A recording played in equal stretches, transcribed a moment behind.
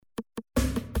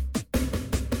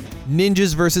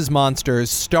Ninjas vs.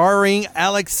 Monsters, starring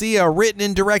Alexia, written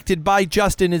and directed by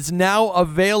Justin, is now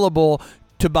available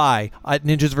to buy at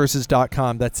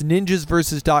ninjasversus.com. That's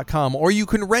ninjasversus.com. Or you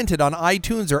can rent it on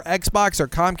iTunes or Xbox or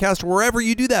Comcast, or wherever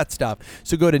you do that stuff.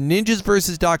 So go to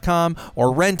ninjasversus.com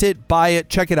or rent it, buy it,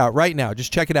 check it out right now.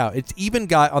 Just check it out. It's even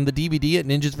got on the DVD at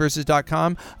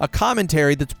ninjasversus.com a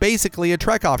commentary that's basically a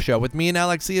Trek-Off show with me and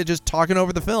Alexia just talking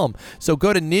over the film. So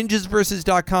go to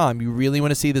ninjasversus.com. You really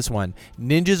want to see this one.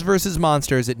 Ninjas vs.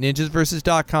 Monsters at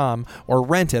ninjasversus.com, or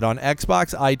rent it on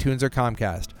Xbox, iTunes, or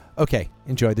Comcast. Okay,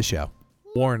 enjoy the show.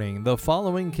 Warning, the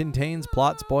following contains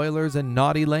plot spoilers and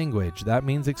naughty language. That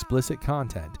means explicit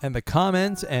content. And the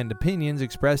comments and opinions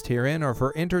expressed herein are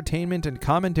for entertainment and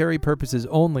commentary purposes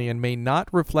only and may not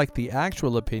reflect the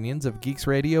actual opinions of Geeks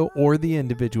Radio or the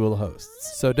individual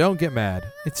hosts. So don't get mad.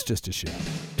 It's just a show.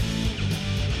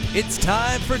 It's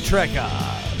time for Trek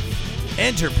Off.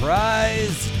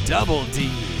 Enterprise Double D's.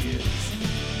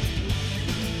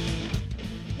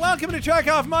 Welcome to Trek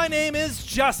Off. My name is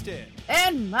Justin.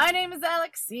 And my name is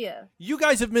Alexia. You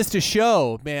guys have missed a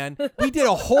show, man. We did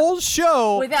a whole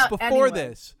show Without before anyone.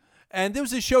 this. And there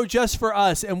was a show just for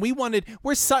us, and we're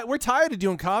tired of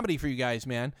doing comedy for you guys,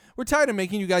 man. We're tired of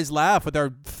making you guys laugh with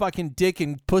our fucking dick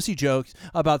and pussy jokes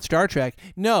about Star Trek.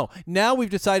 No, now we've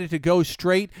decided to go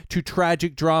straight to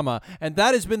tragic drama, and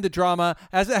that has been the drama,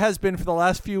 as it has been for the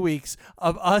last few weeks,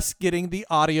 of us getting the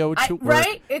audio to work.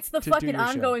 Right? It's the to fucking do your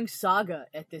show. ongoing saga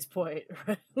at this point.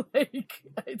 Right? Like,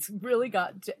 it's really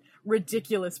got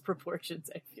ridiculous proportions,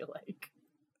 I feel like.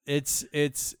 It's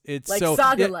Like so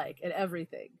saga-like and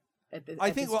everything.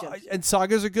 I think, and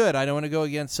sagas are good. I don't want to go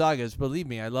against sagas. Believe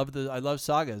me, I love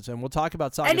sagas, and we'll talk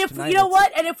about sagas and if tonight. you know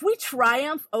what, and if we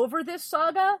triumph over this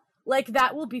saga, like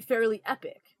that will be fairly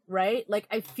epic, right? Like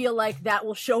I feel like that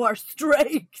will show our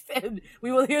strength, and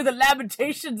we will hear the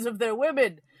lamentations of their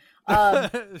women,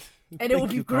 and it will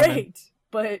be great.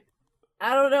 But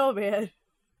I don't know, man.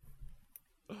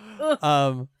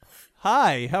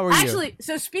 Hi, how are you? Actually,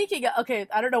 so speaking of, okay,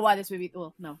 I don't know why this movie,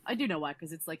 well, no, I do know why,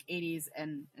 because it's like 80s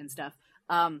and stuff.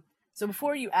 So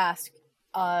before you ask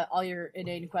all your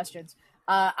inane questions,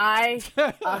 Hold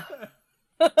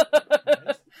on.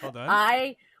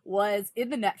 I was in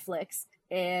the Netflix,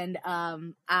 and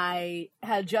I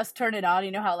had just turned it on. You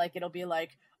know how, like, it'll be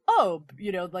like, oh,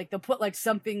 you know, like, they'll put, like,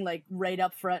 something, like, right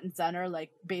up front and center,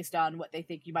 like, based on what they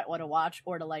think you might want to watch,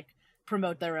 or to, like,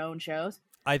 promote their own shows.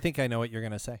 I think I know what you're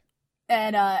going to say.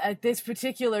 And at this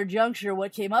particular juncture,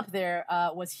 what came up there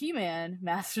was He-Man,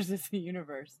 Masters of the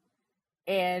Universe.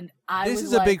 And This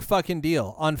is a big fucking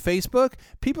deal. On Facebook,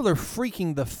 people are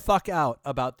freaking the fuck out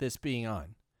about this being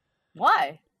on.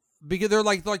 Why? Because they're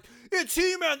like, it's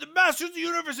He-Man, the Masters of the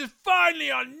Universe is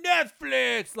finally on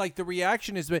Netflix. Like, the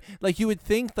reaction is, like, you would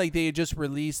think, like, they had just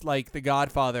released, like, The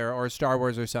Godfather or Star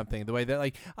Wars or something. The way that,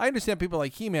 like, I understand people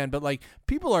like He-Man, but, like,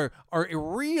 people are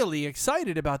really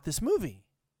excited about this movie.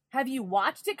 Have you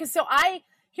watched it? Because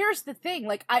here's the thing,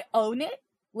 like, I own it.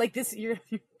 Like, this, you're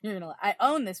gonna, I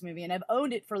own this movie, and I've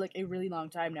owned it for, like, a really long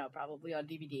time now, probably on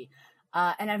DVD.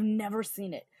 And I've never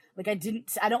seen it. Like, I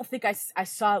don't think I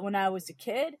saw it when I was a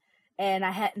kid, and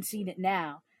I hadn't seen it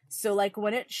now. So, like,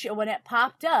 when it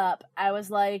popped up, I was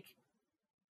like,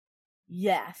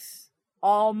 yes.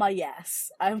 All my yes.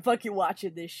 I'm fucking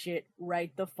watching this shit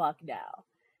right the fuck now.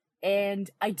 And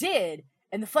I did,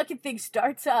 and the fucking thing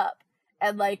starts up,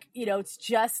 and, like, you know, it's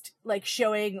just, like,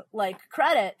 showing, like,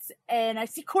 credits, and I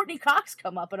see Courtney Cox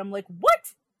come up, and I'm like,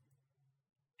 what?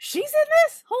 She's in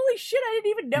this? Holy shit, I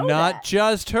didn't even know that. Not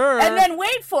just her. And then,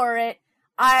 wait for it,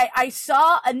 I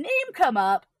saw a name come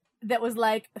up that was,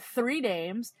 like, 3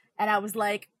 names, and I was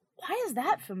like, why is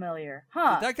that familiar?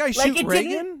 Huh? Did that guy like, shoot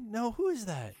Reagan? No, who is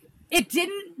that? It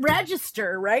didn't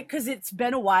register, right? Because it's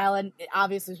been a while, and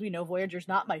obviously, as we know, Voyager's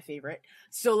not my favorite.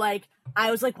 So, like,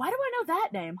 I was like, why do I know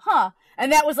that name? Huh?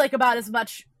 And that was, like, about as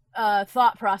much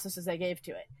thought process as I gave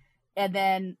to it. And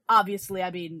then, obviously,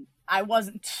 I mean, I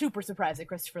wasn't super surprised that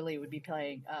Christopher Lee would be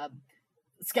playing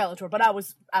Skeletor, but I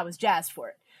was jazzed for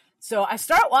it. So I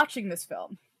start watching this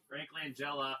film. Frank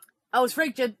Langella. Oh, it's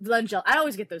Frank Langella. I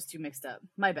always get those two mixed up.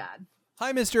 My bad.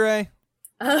 Hi, Mr. A.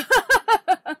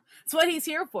 That's what he's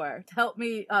here for, to help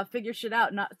me figure shit out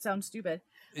and not sound stupid.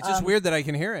 It's just weird that I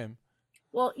can hear him.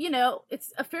 Well, you know,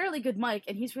 it's a fairly good mic,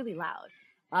 and he's really loud.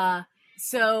 Yes,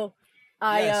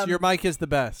 your mic is the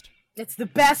best. It's the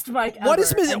best mic ever. What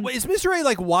is Mr. A,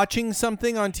 like, watching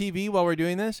something on TV while we're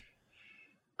doing this?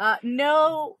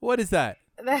 No. What is that?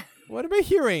 What am I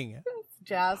hearing?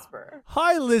 Jasper.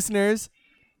 Hi, listeners.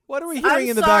 What are we hearing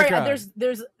in the sorry, background?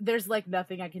 There's like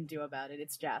nothing I can do about it.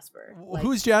 It's Jasper. Like,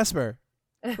 who's Jasper?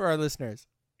 For our listeners.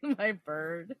 my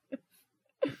bird.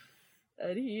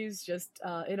 and he's just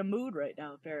in a mood right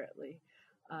now. Apparently,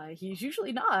 he's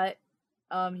usually not.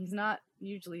 He's not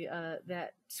usually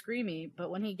that screamy, but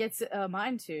when he gets a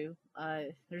mind to,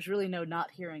 there's really no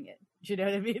not hearing it. Do you know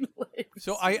what I mean? Like,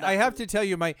 so I have to tell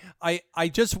you, I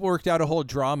just worked out a whole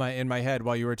drama in my head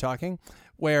while you were talking,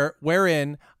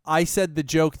 wherein I said the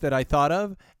joke that I thought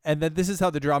of, and then this is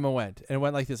how the drama went. And it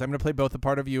went like this. I'm going to play both the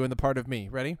part of you and the part of me.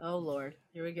 Ready? Oh, Lord.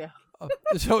 Here we go.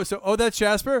 So that's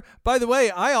Jasper. By the way,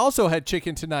 I also had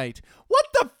chicken tonight. What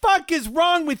the fuck is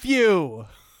wrong with you?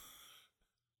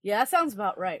 Yeah, that sounds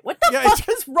about right. What the fuck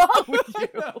is wrong with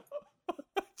you?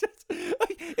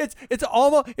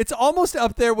 It's almost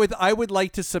up there with I would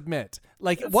like to submit.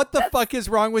 Like, what the fuck is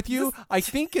wrong with you? I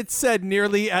think it said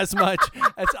nearly as much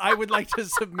as I would like to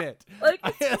submit. Like,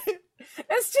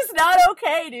 it's just not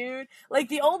okay, dude. Like,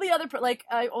 the only other, like,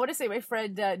 I want to say my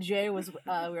friend Jay was,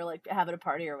 we were, like, having a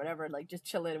party or whatever, like, just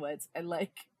chilling once, and,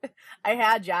 like, I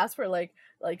had Jasper, like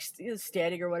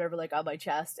standing or whatever, like, on my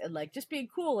chest, and, like, just being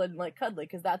cool and, like, cuddly,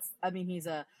 because that's, I mean, he's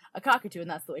a cockatoo, and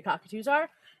that's the way cockatoos are,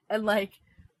 and, like,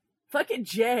 fucking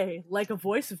Jay, like a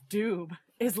voice of doom,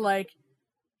 is like,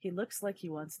 he looks like he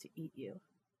wants to eat you.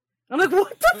 I'm like,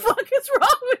 what the fuck is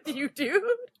wrong with you, dude?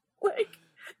 Like,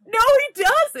 no, he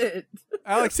doesn't.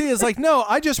 Alexia is like, no,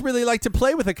 I just really like to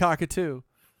play with a cockatoo.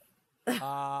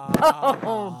 Oh,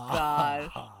 God.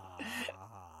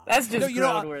 That's just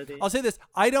grown-worthy. I'll say this: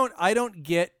 I don't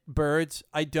get birds.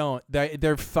 I don't.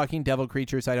 They're fucking devil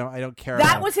creatures. I don't care.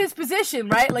 That was his position,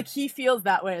 right? Like, he feels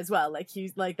that way as well. Like,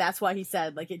 he's like, that's why he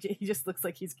said, like, he just looks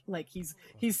like he's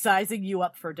sizing you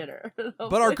up for dinner.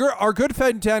 But our good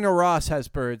friend Daniel Ross has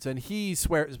birds, and he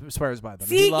swears by them.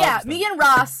 See, yeah, me and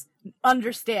Ross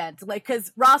understand, like,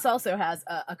 because Ross also has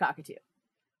a cockatoo.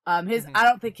 His I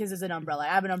don't think his is an umbrella.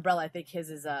 I have an umbrella. I think his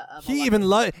is a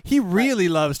he really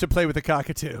loves to play with a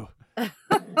cockatoo.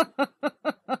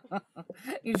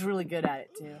 He's really good at it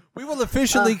too. We will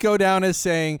officially go down as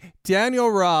saying Daniel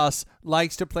Ross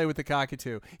likes to play with the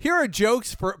cockatoo. Here are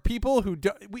jokes for people who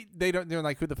they're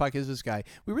like, who the fuck is this guy?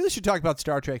 We really should talk about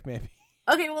Star Trek, maybe.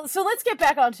 Okay, well, so let's get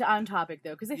back on topic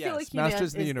though, because I feel like He-Man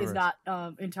is not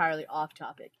entirely off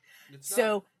topic.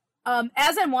 So,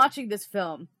 as I'm watching this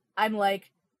film, I'm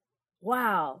like,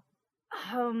 wow,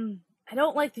 I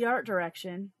don't like the art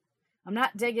direction. I'm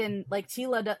not digging, like,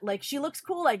 Teela, like, she looks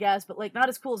cool, I guess, but, like, not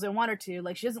as cool as I want her to.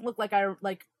 Like, she doesn't look like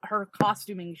her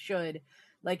costuming should.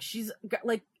 Like, she's,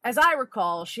 like, as I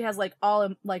recall, she has, like, all,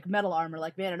 like, metal armor,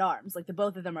 like Man-at-Arms. Like, the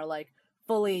both of them are, like,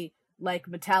 fully, like,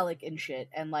 metallic and shit.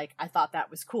 And, like, I thought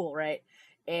that was cool, right?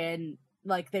 And,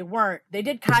 like, they weren't. They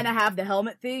did kind of have the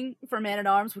helmet thing for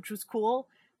Man-at-Arms, which was cool.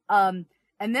 And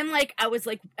then, like, I was,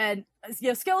 like, and, you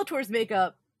know, Skeletor's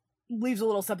makeup leaves a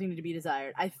little something to be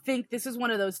desired. I think this is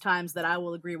one of those times that I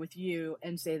will agree with you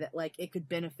and say that, like, it could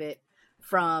benefit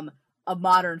from a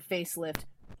modern facelift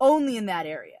only in that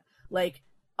area. Like,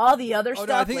 all the other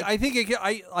stuff. No, I think it can,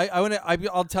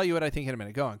 I'll tell you what I think in a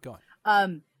minute. Go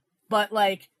on. But,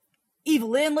 like,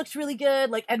 Evelyn looks really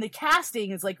good, like, and the casting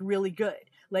is, like, really good.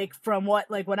 Like, from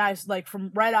what, like, when I was, like, from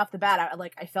right off the bat,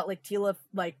 I felt like Teela,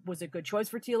 like, was a good choice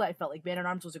for Teela. I felt like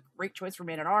Man-at-Arms was a great choice for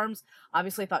Man-at-Arms.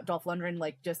 Obviously, I thought Dolph Lundgren,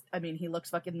 like, just, I mean, he looks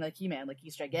fucking like He-Man. Like,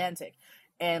 he's gigantic.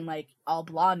 And, like, all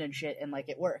blonde and shit, and, like,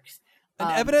 it works.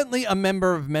 And evidently a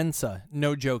member of Mensa.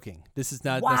 No joking. This is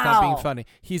not, that's not being funny.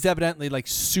 He's evidently, like,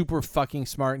 super fucking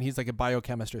smart, and he's, like, a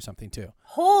biochemist or something, too.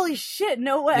 Holy shit,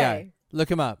 no way. Yeah,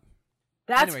 look him up.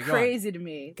 That's crazy to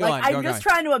me. I'm just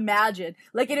trying to imagine.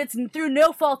 Like, and it's through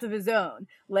no fault of his own.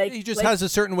 Like, he just has a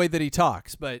certain way that he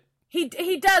talks, but he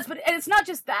does. But and it's not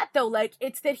just that though. Like,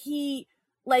 it's that he,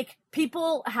 like,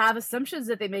 people have assumptions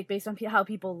that they make based on how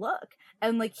people look,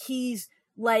 and, like, he's,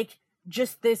 like,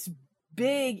 just this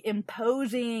big,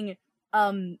 imposing,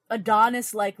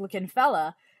 Adonis-like looking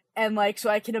fella, and, like, so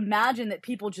I can imagine that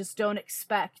people just don't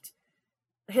expect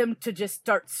him to just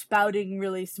start spouting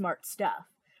really smart stuff.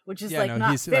 Which is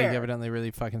not he's fair. Like evidently really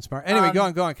fucking smart. Anyway, go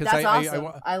on, because that's awesome.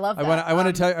 I love that. I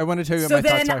want to tell you. So my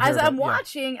then, thoughts are as here, I'm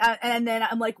watching, and then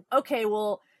I'm like, okay,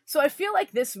 well, so I feel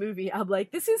like this movie, I'm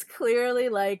like, this is clearly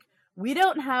like, we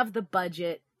don't have the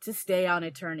budget to stay on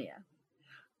Eternia,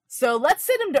 so let's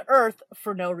send him to Earth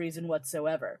for no reason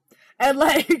whatsoever. And,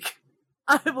 like,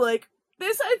 I'm like,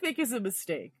 this I think is a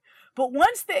mistake. But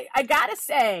once I gotta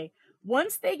say,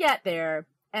 once they get there.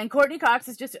 And Courtney Cox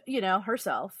is just, you know,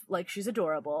 herself. Like, she's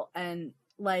adorable. And,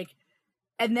 like,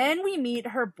 and then we meet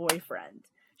her boyfriend.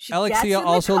 Alexia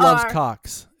also loves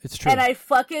Cox. It's true. And I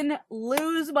fucking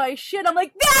lose my shit. I'm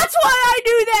like, that's why I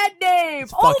knew that name.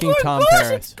 It's fucking Tom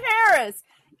Paris. It's Paris.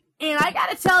 And I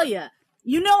gotta tell you,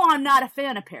 you know I'm not a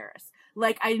fan of Paris.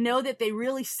 Like, I know that they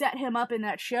really set him up in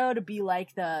that show to be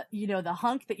like the, you know, the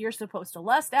hunk that you're supposed to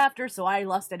lust after. So I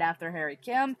lusted after Harry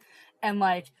Kim. And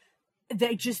like,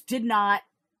 they just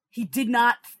he did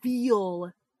not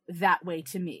feel that way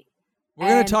to me. We're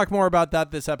going to talk more about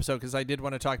that this episode, because I did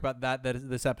want to talk about that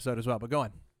this episode as well, but go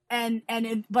on.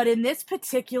 But in this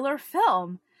particular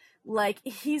film, like,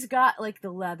 he's got like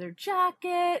the leather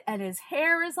jacket and his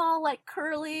hair is all like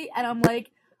curly, and I'm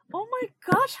like, oh my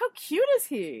gosh, how cute is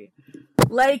he?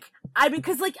 Like, I mean,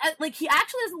 because like he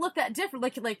actually doesn't look that different.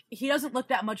 Like he doesn't look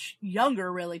that much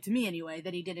younger, really, to me anyway,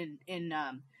 than he did in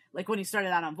like when he started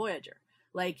out on Voyager.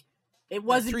 Like, it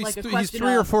wasn't like a question. He's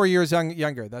 3 or 4 years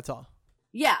younger. That's all.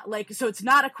 Yeah, like, so it's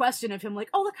not a question of him like,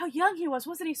 oh, look how young he was.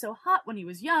 Wasn't he so hot when he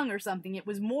was young or something? It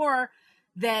was more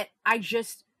that I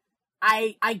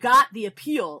got the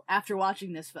appeal after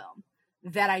watching this film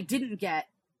that I didn't get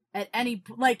at any,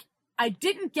 like, I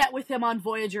didn't get with him on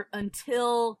Voyager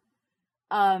until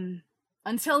him and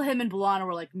B'Elanna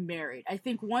were, like, married. I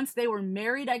think once they were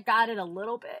married, I got it a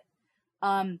little bit,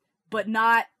 but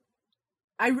not,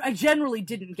 I generally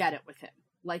didn't get it with him.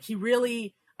 Like,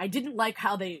 I didn't like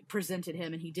how they presented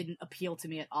him, and he didn't appeal to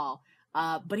me at all.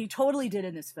 But he totally did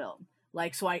in this film.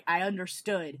 Like, so I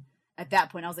understood at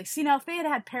that point. I was like, see, now if they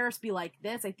had Paris be like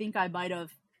this, I think I might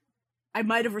have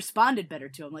responded better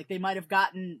to him. Like, they might have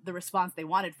gotten the response they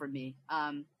wanted from me.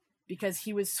 Because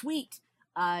he was sweet.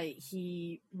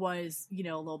 He was, you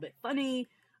know, a little bit funny.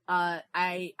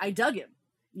 I dug him,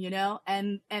 you know?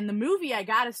 And the movie, I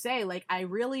gotta say, like, I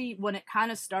really, when it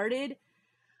kind of started,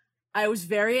 I was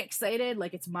very excited.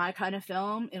 Like, it's my kind of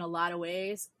film in a lot of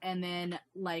ways. And then,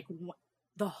 like,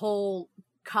 the whole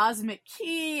cosmic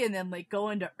key and then, like,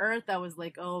 going to Earth, I was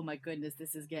like, oh my goodness,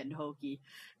 this is getting hokey.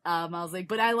 I was like,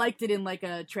 but I liked it in, like,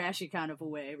 a trashy kind of a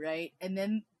way, right? And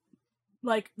then,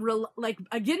 like,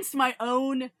 against my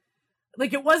own,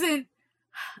 like, it wasn't,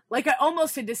 like, I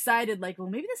almost had decided, like, well,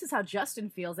 maybe this is how Justin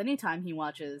feels anytime he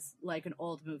watches, like, an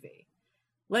old movie.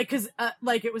 Like, because,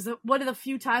 like, it was one of the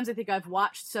few times I think I've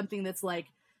watched something that's, like,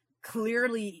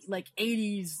 clearly, like,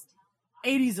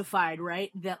 80s-ified,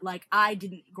 right? That, like, I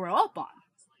didn't grow up on,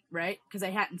 right? Because I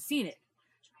hadn't seen it.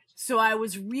 So I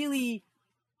was really,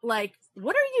 like,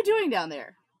 what are you doing down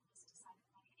there?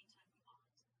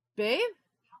 Babe?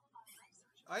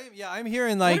 I'm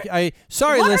hearing, like,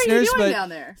 sorry, what listeners, are you doing but down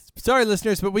there? Sorry,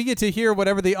 listeners, but we get to hear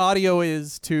whatever the audio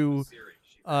is to,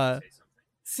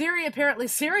 Siri on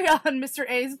Mr.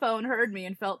 A's phone heard me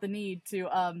and felt the need to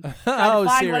try to find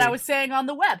Siri. what I was saying on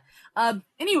the web.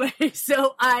 Anyway,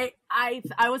 so I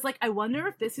was like, I wonder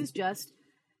if this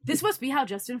must be how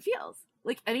Justin feels.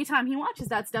 Like, anytime he watches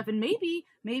that stuff, and maybe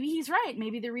he's right.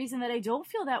 Maybe the reason that I don't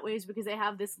feel that way is because I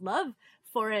have this love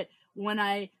for it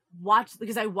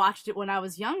because I watched it when I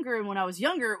was younger, and when I was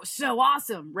younger, it was so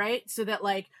awesome, right? So that,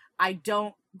 like, I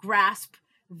don't grasp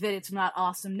that it's not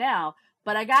awesome now.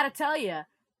 But I gotta tell you,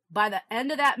 by the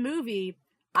end of that movie,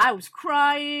 I was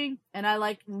crying, and I,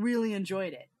 like, really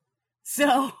enjoyed it.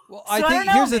 So, well, I think don't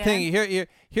know, here's man. the thing.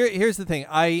 Here's the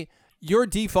thing. Your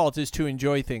default is to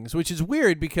enjoy things, which is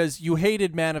weird because you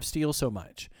hated Man of Steel so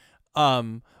much.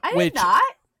 I did not.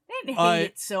 I didn't hate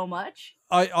it so much.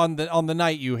 On the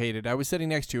night you hated. I was sitting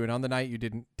next to you, and on the night you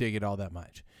didn't dig it all that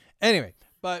much. Anyway.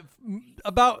 But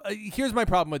here's my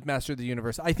problem with Master of the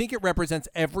Universe. I think it represents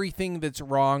everything that's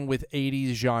wrong with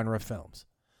 80s genre films.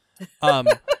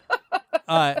 And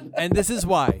this is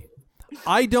why.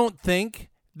 I don't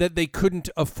think that they couldn't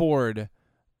afford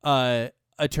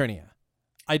Eternia.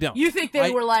 I don't. You think they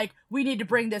were like, we need to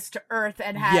bring this to Earth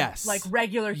and have like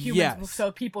regular humans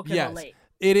so people can relate.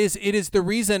 It is the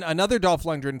reason another Dolph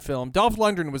Lundgren film. Dolph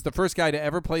Lundgren was the first guy to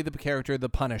ever play the character The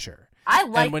Punisher. I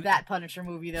like that Punisher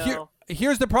movie, though.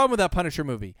 Here's the problem with that Punisher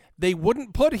movie. They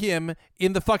wouldn't put him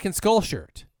in the fucking skull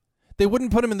shirt. They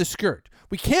wouldn't put him in the skirt.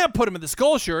 We can't put him in the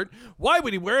skull shirt. Why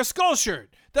would he wear a skull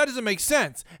shirt? That doesn't make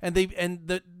sense. And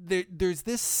there's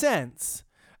this sense,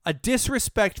 a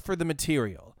disrespect for the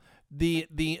material,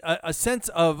 a sense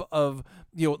of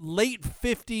late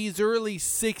 50s, early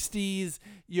 60s,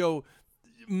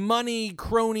 money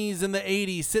cronies in the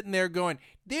 80s sitting there going,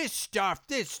 this stuff,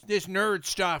 this nerd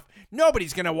stuff,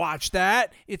 nobody's gonna watch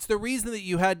that. It's the reason that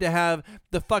you had to have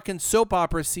the fucking soap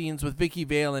opera scenes with Vicky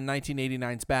Vale in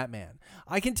 1989's Batman.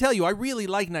 I can tell you, I really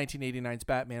like 1989's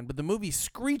Batman, but the movie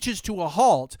screeches to a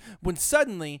halt when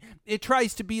suddenly it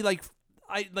tries to be like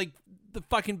the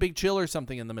fucking Big Chill or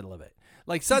something in the middle of it.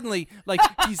 Like, suddenly, like,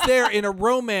 he's there in a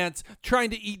romance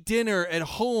trying to eat dinner at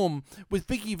home with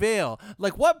Vicky Vale.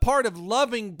 Like, what part of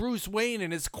loving Bruce Wayne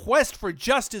and his quest for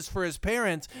justice for his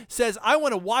parents says, I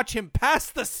want to watch him pass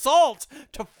the salt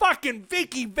to fucking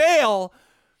Vicky Vale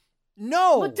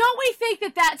No. But don't we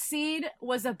think that scene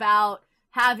was about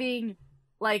having,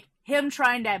 like, him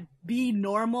trying to be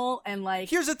normal and, like,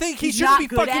 here's the thing. He shouldn't be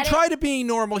fucking trying to be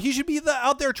normal. He should be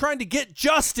out there trying to get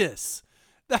justice.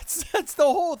 That's the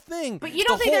whole thing. But you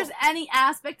don't think there's any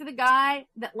aspect of the guy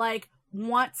that, like,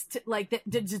 wants to, like,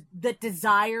 that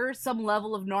desires some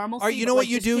level of normalcy? All right, you know what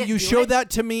you do? You show that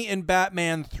to me in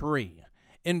Batman 3.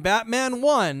 In Batman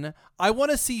 1, I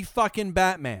want to see fucking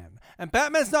Batman. And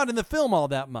Batman's not in the film all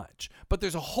that much. But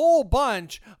there's a whole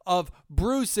bunch of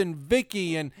Bruce and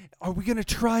Vicky and are we going to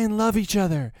try and love each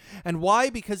other? And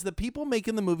why? Because the people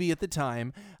making the movie at the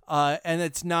time, and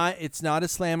it's not a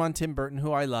slam on Tim Burton,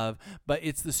 who I love, but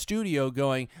it's the studio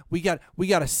going, we got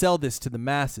to sell this to the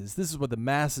masses. This is what the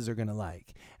masses are going to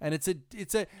like. And it's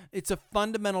a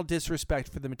fundamental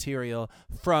disrespect for the material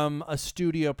from a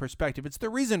studio perspective. It's the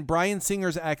reason Bryan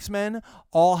Singer's X-Men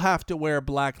all have to wear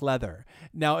black leather.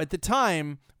 Now, at the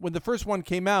time, when the first one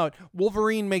came out,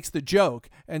 Wolverine makes the joke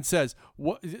and says,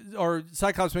 "What?" Or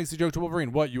Cyclops makes the joke to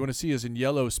Wolverine, "What, you want to see us in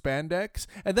yellow spandex?"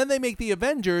 And then they make the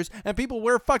Avengers, and people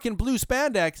wear fucking blue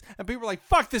spandex, and people are like,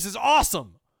 "Fuck, this is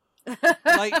awesome." But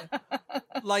I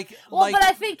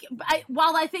think,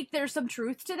 while I think there's some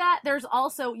truth to that, there's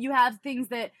also, you have things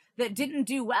that didn't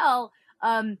do well,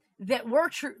 that were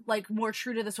true, like more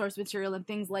true to the source material, and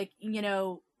things like,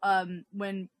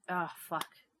 when,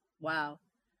 wow.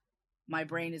 My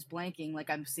brain is blanking, like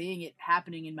I'm seeing it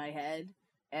happening in my head,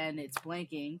 and it's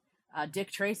blanking.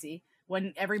 Dick Tracy,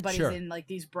 when everybody's in like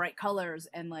these bright colors,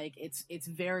 and like it's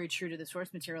very true to the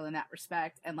source material in that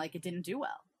respect, and like it didn't do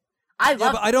well. I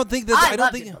don't think it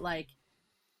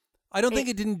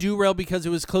didn't do well because it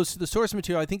was close to the source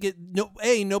material. I think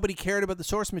nobody cared about the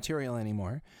source material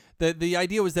anymore. The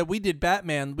idea was that we did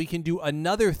Batman, we can do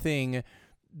another thing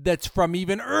that's from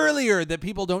even earlier that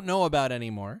people don't know about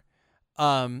anymore.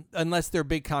 Unless they're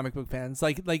big comic book fans,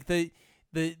 like I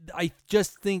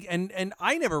just think, and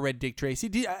I never read Dick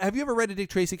Tracy. Have you ever read a Dick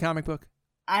Tracy comic book?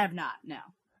 I have not. No.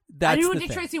 That's I knew who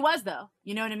Dick Tracy was, though.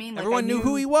 You know what I mean? Like, everyone knew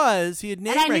who he was. He had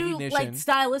name recognition. And I knew, like,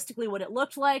 stylistically what it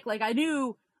looked like. Like, I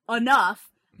knew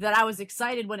enough that I was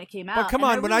excited when it came out. But come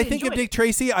on, when I think of Dick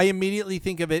Tracy, I immediately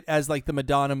think of it as like the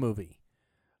Madonna movie,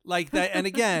 like that. And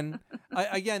again,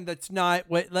 that's not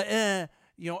what. And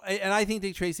I think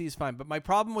Dick Tracy is fine. But my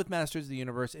problem with Masters of the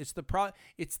Universe, it's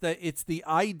the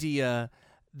idea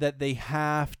that they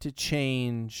have to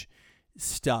change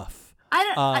stuff.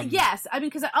 Yes, I mean,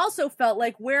 because I also felt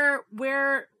like where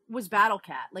was Battle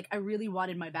Cat? Like, I really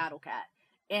wanted my Battle Cat,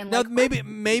 and now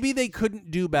maybe they couldn't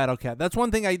do Battle Cat. That's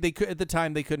one thing they could at the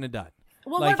time they couldn't have done.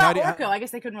 Well, like, what about Orko? I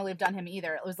guess they couldn't really have done him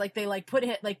either. It was like they put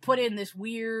in this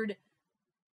weird.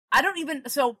 I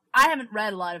haven't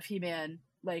read a lot of He-Man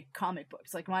like comic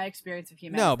books. Like, my experience of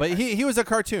He-Man. No, but he was a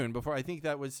cartoon before. I think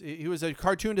he was a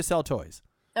cartoon to sell toys.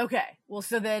 Okay, well,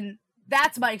 so then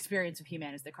that's my experience of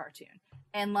He-Man, is the cartoon,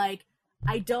 and like.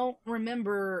 I don't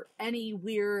remember any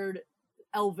weird,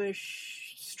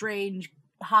 elvish, strange,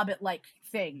 hobbit-like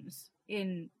things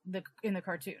in the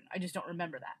cartoon. I just don't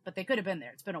remember that. But they could have been there.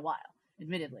 It's been a while,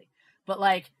 admittedly. But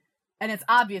like, and it's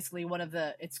obviously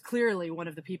it's clearly one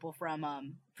of the people from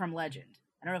Legend.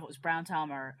 I don't know if it was Brown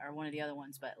Tom or one of the other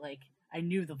ones, but like, I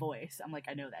knew the voice. I'm like,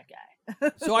 I know that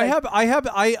guy. So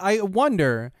I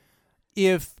wonder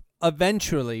if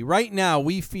eventually, right now,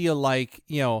 we feel like,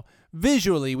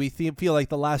 visually, we feel like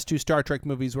the last two Star Trek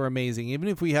movies were amazing, even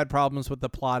if we had problems with the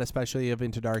plot, especially of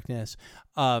Into Darkness.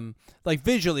 Like,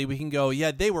 visually, we can go,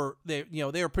 yeah, they were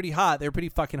pretty hot. They were pretty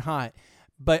fucking hot.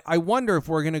 But I wonder if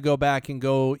we're gonna go back and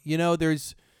go,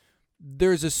 there's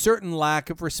a certain lack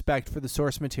of respect for the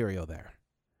source material there.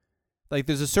 Like,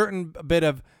 there's a certain bit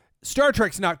of Star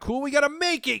Trek's not cool. We gotta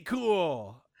make it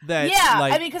cool.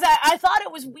 I mean, because I thought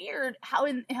it was weird how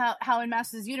in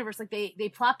Masters of the Universe, like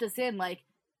they plopped us in like.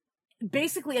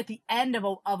 Basically at the end of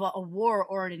a war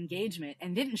or an engagement,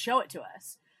 and didn't show it to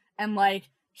us. And like,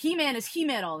 He-Man is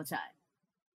He-Man all the time,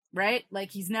 right?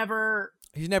 Like, he's never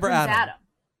Adam.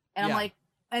 And I'm like,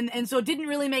 and so it didn't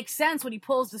really make sense when he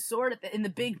pulls the sword in the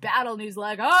big battle, and he's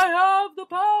like, I have the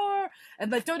power.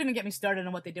 And like, don't even get me started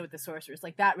on what they did with the sorceress.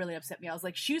 Like, that really upset me. I was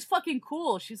like, she's fucking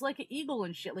cool. She's like an eagle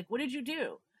and shit. Like, what did you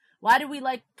do? Why did we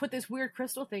like put this weird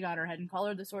crystal thing on her head and call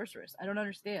her the sorceress? I don't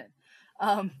understand.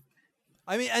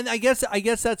 I mean, and I guess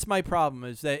that's my problem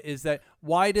is that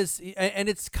why does, and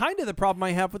it's kind of the problem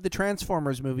I have with the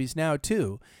Transformers movies now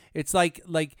too. It's like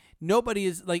nobody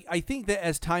is like, I think that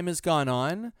as time has gone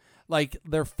on, like,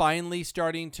 they're finally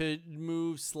starting to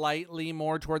move slightly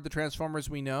more toward the Transformers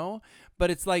we know, but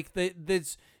it's like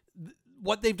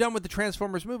what they've done with the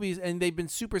Transformers movies, and they've been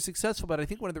super successful. But I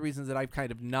think one of the reasons that I've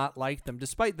kind of not liked them,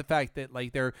 despite the fact that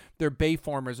like they're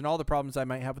Bayformers and all the problems I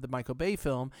might have with the Michael Bay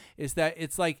film, is that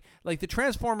it's like the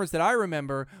Transformers that I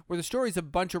remember were the stories of a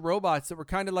bunch of robots that were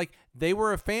kind of like they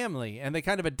were a family, and they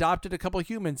kind of adopted a couple of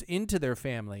humans into their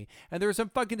family. And there were some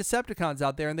fucking Decepticons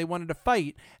out there, and they wanted to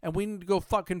fight, and we need to go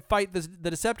fucking fight the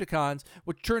Decepticons,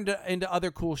 which turned into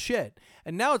other cool shit.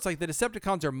 And now it's like the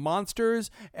Decepticons are monsters,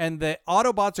 and the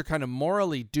Autobots are kind of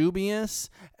morally dubious,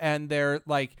 and they're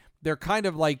kind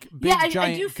of like big giant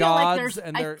I do feel gods. Like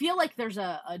and I feel like there's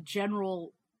a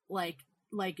general like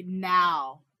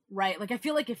now, right? Like I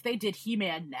feel like if they did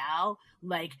He-Man now,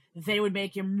 like they would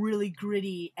make him really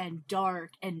gritty and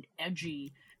dark and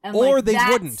edgy. And or they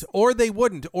wouldn't,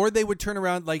 or they would turn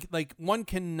around. Like one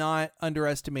cannot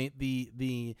underestimate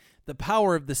the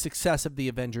power of the success of the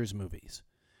Avengers movies.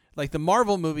 Like the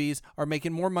Marvel movies are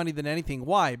making more money than anything.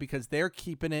 Why? Because they're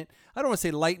keeping it, I don't want to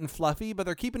say light and fluffy, but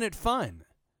they're keeping it fun.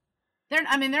 They're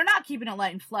not keeping it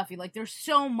light and fluffy. Like there's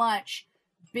so much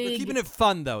big. They're keeping it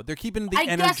fun though. They're keeping the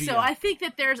energy. I guess so. Up. I think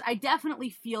that I definitely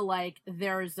feel like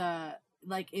there's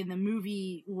like in the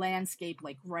movie landscape,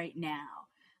 like right now,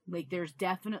 like there's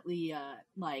definitely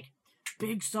like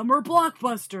big summer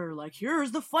blockbuster. Like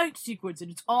here's the fight sequence,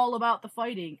 and it's all about the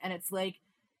fighting. And it's like,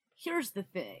 here's the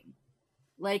thing.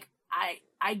 Like,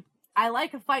 I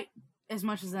like a fight as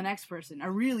much as the next person. I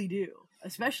really do.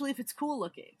 Especially if it's cool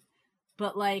looking.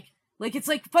 But, like it's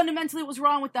like fundamentally what's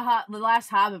wrong with the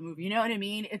last Hobbit movie. You know what I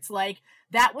mean? It's like,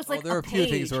 that was like there are a few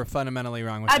things that were fundamentally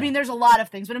wrong with I mean, there's a lot of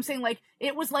things. But I'm saying, like,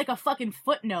 it was like a fucking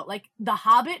footnote. Like, the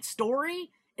Hobbit story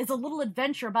is a little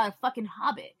adventure about a fucking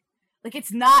hobbit. Like,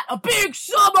 it's not a big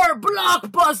summer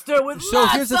blockbuster with So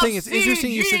lots here's the of thing. It's CG.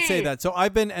 interesting you should say that. So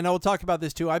I've been, and I will talk about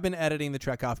this too, I've been editing the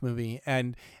Trekoff movie,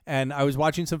 and I was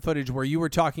watching some footage where you were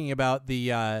talking about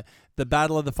the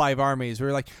Battle of the Five Armies. We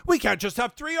were like, we can't just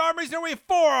have 3 armies, now we have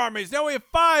 4 armies, now we have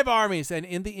 5 armies. And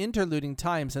in the interluding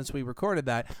time since we recorded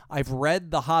that, I've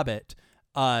read The Hobbit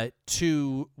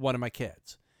to one of my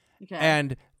kids. Okay.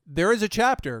 And there is a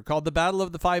chapter called The Battle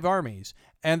of the Five Armies.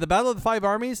 And the Battle of the Five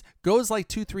Armies goes like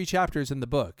 2-3 chapters in the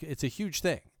book. It's a huge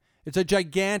thing. It's a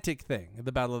gigantic thing,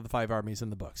 the Battle of the Five Armies in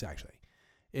the books, actually.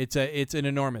 It's an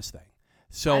enormous thing.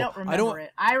 So I don't remember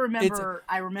it. I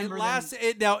remember it lasts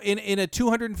now in a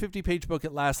 250-page book,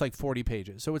 it lasts like 40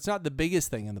 pages. So it's not the biggest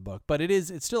thing in the book, but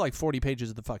it's still like 40 pages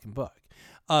of the fucking book.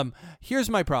 Here's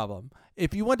my problem.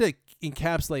 If you want to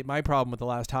encapsulate my problem with the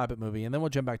last Hobbit movie, and then we'll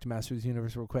jump back to Masters of the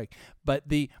Universe real quick. But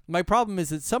my problem is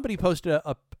that somebody posted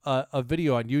a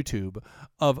video on YouTube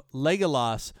of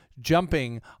Legolas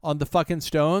jumping on the fucking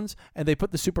stones, and they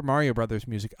put the Super Mario Brothers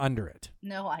music under it.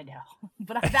 No, I know,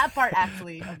 but that part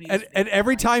actually amused me. And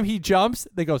every time he jumps,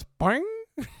 they goes boing,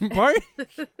 boing.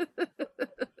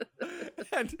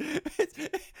 And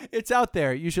it's out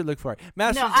there. You should look for it.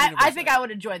 Masters I think I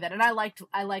would enjoy that, and I liked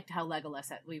how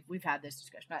Legolas. We've had this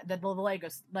discussion. The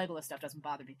Legolas stuff doesn't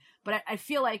bother me, but I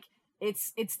feel like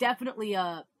it's definitely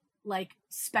a like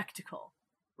spectacle,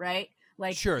 right?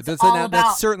 Like sure,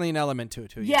 that's certainly an element to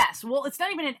it too. Yes, well, it's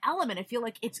not even an element. I feel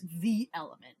like it's the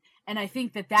element, and I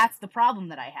think that that's the problem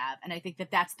that I have, and I think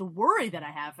that that's the worry that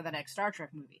I have for the next Star Trek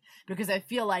movie, because I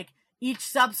feel like each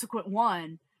subsequent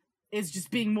one is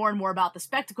just being more and more about the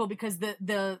spectacle, because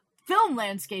the film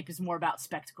landscape is more about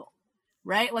spectacle,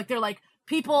 right? Like they're like,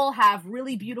 people have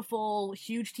really beautiful,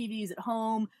 huge TVs at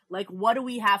home. Like, what do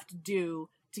we have to do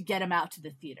to get them out to the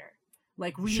theater?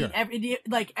 Like we need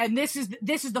and this is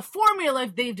the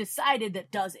formula they've decided that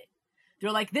does it.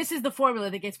 They're like, this is the formula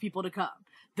that gets people to come.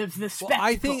 The spectacle. Well,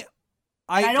 I think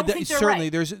I don't think they're certainly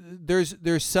right.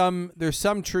 there's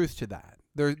some truth to that.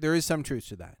 There is some truth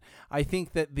to that. I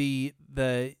think that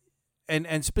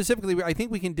and specifically, I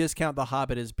think we can discount The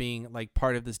Hobbit as being like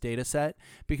part of this data set,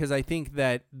 because I think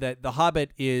that The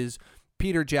Hobbit is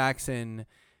Peter Jackson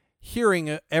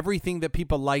hearing everything that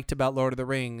people liked about Lord of the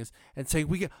Rings and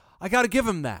saying, I got to give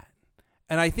him that.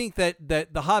 And I think that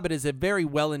The Hobbit is a very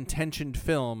well-intentioned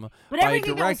film. But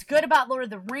everything that was good about Lord of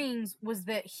the Rings was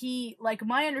that he, like,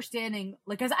 my understanding,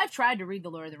 like, because I've tried to read the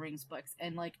Lord of the Rings books,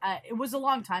 and, like, it was a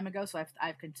long time ago, so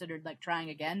I've considered, like, trying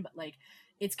again, but, like,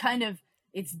 it's kind of,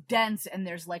 it's dense, and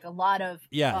there's, like, a lot of...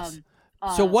 Yes.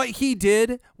 So what he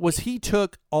did was he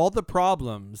took all the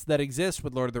problems that exist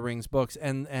with Lord of the Rings books,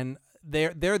 and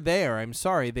they're there. I'm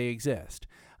sorry, they exist.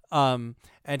 And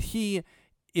he...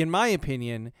 in my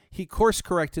opinion, he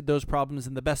course-corrected those problems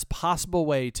in the best possible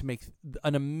way to make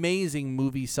an amazing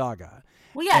movie saga.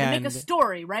 Well, yeah, to make a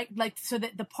story, right? Like, so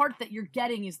that the part that you're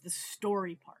getting is the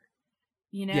story part,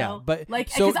 you know? Yeah, but...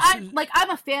 like, because I'm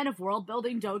a fan of world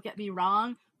building, don't get me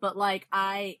wrong, but, like,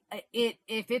 if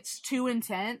it's too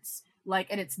intense, like,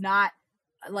 and it's not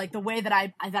like the way that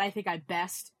I think I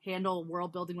best handle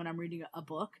world building when I'm reading a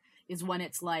book is when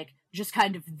it's like just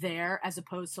kind of there, as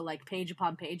opposed to like page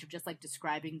upon page of just like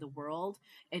describing the world,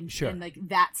 and like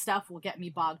that stuff will get me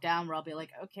bogged down where I'll be like,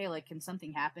 okay, like, can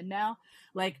something happen now?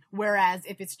 Like, whereas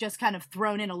if it's just kind of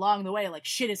thrown in along the way, like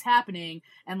shit is happening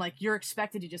and like you're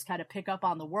expected to just kind of pick up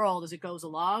on the world as it goes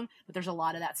along, but there's a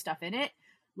lot of that stuff in it,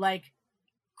 like,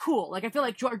 cool. Like, I feel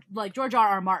like George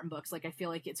R.R. Martin books, like, I feel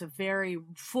like it's a very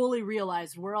fully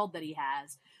realized world that he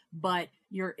has, but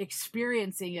you're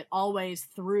experiencing it always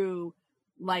through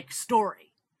like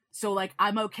story. So like,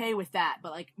 I'm okay with that,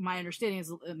 but like my understanding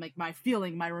is like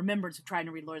my remembrance of trying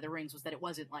to read Lord of the Rings was that it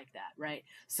wasn't like that, right?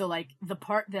 So like the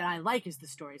part that I like is the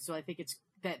story. So I think it's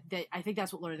that I think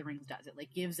that's what Lord of the Rings does. It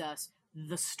like gives us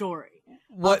the story.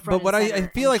 What I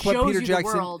feel like what Peter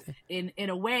Jackson, the world in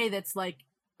a way that's like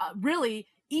really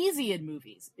easy in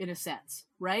movies, in a sense,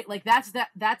 right? Like that's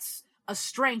a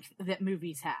strength that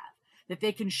movies have, that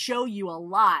they can show you a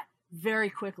lot very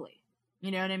quickly.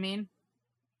 You know what I mean?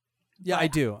 Yeah, but I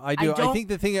do. I think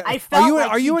the thing.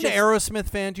 Are you an Aerosmith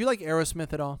fan? Do you like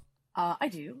Aerosmith at all? I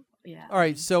do. Yeah. All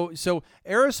right. So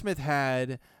Aerosmith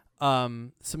had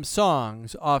some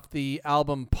songs off the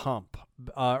album Pump,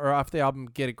 or off the album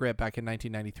Get a Grip back in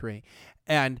 1993,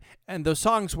 and those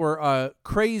songs were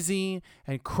Crazy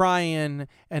and Crying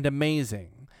and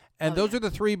Amazing, and those are the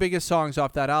three biggest songs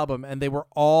off that album, and they were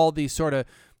all these sort of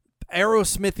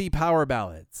Aerosmithy power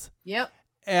ballads. Yep.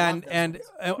 And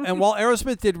while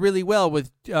Aerosmith did really well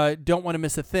with Don't Want to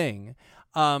Miss a Thing,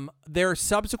 their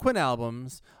subsequent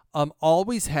albums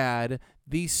always had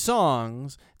these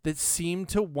songs that seemed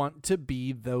to want to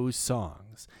be those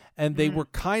songs. And they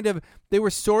were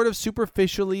sort of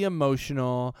superficially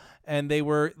emotional, and they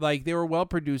were well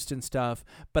produced and stuff,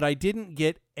 but I didn't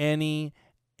get any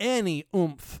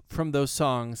oomph from those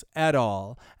songs at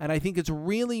all. And I think it's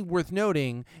really worth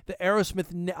noting that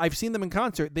Aerosmith, I've seen them in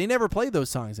concert, they never play those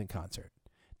songs in concert.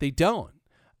 They don't.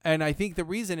 And I think the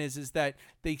reason is that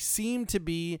they seem to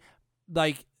be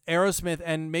like Aerosmith,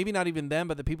 and maybe not even them,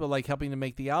 but the people like helping to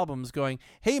make the albums going,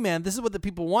 hey man, this is what the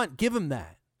people want. Give them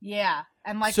that. Yeah.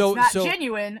 And like, it's not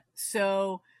genuine.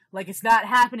 So like, it's not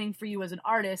happening for you as an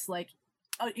artist. Like,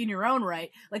 in your own right,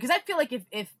 like, because I feel like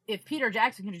if Peter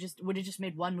Jackson would have just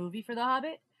made one movie for The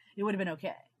Hobbit, it would have been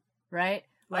okay, right?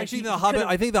 Like, actually,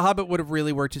 I think The Hobbit would have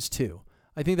really worked as two.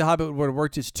 I think The Hobbit would have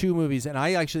worked as two movies, and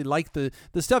I actually like the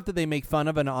stuff that they make fun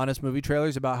of in honest movie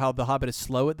trailers about how The Hobbit is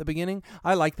slow at the beginning.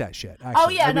 I like that shit. Actually. Oh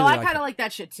yeah, I kind of like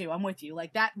that shit too. I'm with you.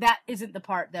 Like that isn't the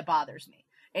part that bothers me.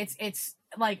 It's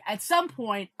like at some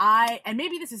point and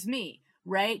maybe this is me,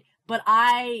 right? But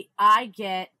I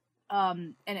get.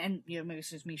 And you know, maybe it's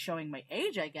just me showing my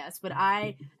age, I guess, but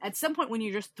at some point when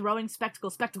you're just throwing spectacle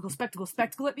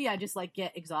at me, I just like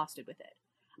get exhausted with it.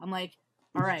 I'm like,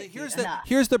 all right,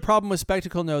 here's the problem with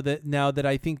spectacle now that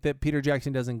I think that Peter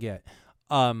Jackson doesn't get.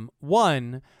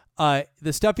 One,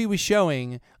 the stuff he was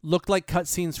showing looked like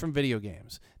cutscenes from video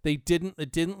games. It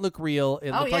didn't look real.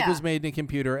 It looked like it was made in a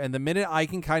computer. And the minute I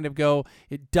can kind of go,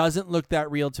 it doesn't look that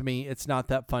real to me, it's not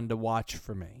that fun to watch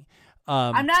for me.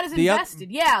 I'm not as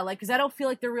invested, like, because I don't feel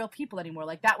like they're real people anymore.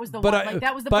 Like that was the one, like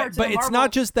that was the parts of the But it's Marvel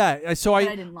not just that. So I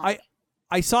didn't like.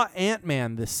 I saw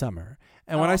Ant-Man this summer,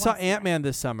 and when I saw Ant-Man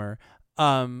this summer,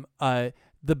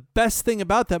 the best thing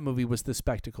about that movie was the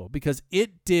spectacle, because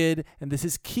it did, and this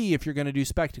is key if you're going to do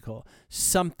spectacle,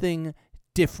 something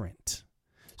different.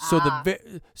 So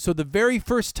the very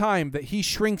first time that he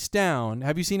shrinks down,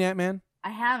 have you seen Ant-Man? I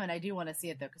haven't. I do want to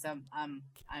see it though, because I'm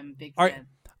a big fan. Right.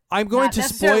 I'm going to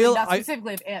spoil. Not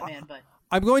specifically of Ant-Man, but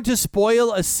I'm going to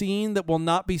spoil a scene that will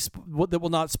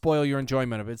not spoil your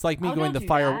enjoyment of it. It's like me going to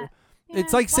fire. Yeah,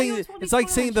 it's like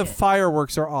saying the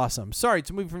fireworks are awesome. Sorry, it's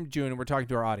a movie from June, and we're talking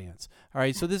to our audience. All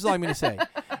right, so this is all I'm going to say.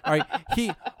 All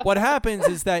right, what happens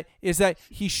is that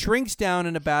he shrinks down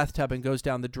in a bathtub and goes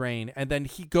down the drain, and then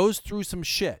he goes through some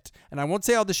shit. And I won't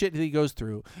say all the shit that he goes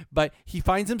through, but he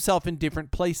finds himself in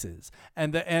different places.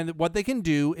 And what they can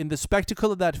do in the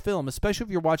spectacle of that film, especially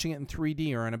if you're watching it in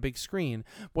 3D or on a big screen,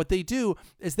 what they do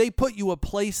is they put you a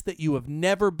place that you have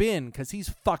never been, because he's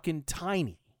fucking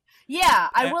tiny. Yeah,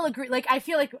 I will agree. Like, I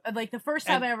feel like the first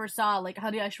time I ever saw, like,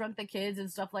 Honey, I Shrunk the Kids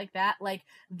and stuff like that, like,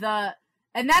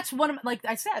 and that's one of, like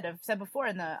I've said before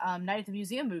in the Night at the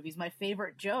Museum movies, my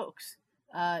favorite jokes,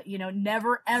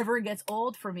 never ever gets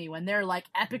old for me when they're, like,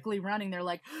 epically running, they're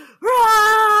like,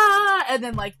 rah! And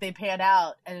then, like, they pan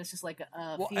out, and it's just like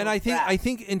a and I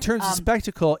think in terms of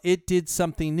spectacle, it did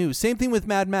something new. Same thing with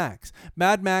Mad Max.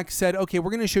 Mad Max said, okay,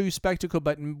 we're going to show you spectacle,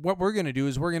 but what we're going to do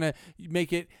is we're going to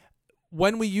make it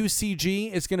when we use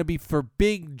CG, it's going to be for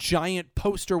big, giant,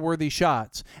 poster-worthy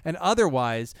shots, and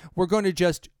otherwise, we're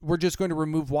just going to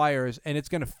remove wires, and it's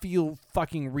going to feel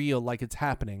fucking real, like it's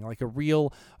happening, like a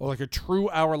real or like a true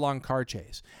hour-long car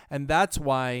chase. And that's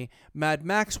why Mad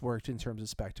Max worked in terms of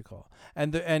spectacle,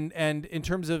 and in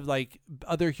terms of like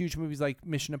other huge movies like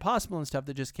Mission Impossible and stuff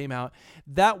that just came out,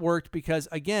 that worked because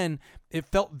again, it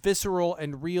felt visceral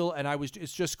and real, and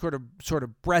it's just sort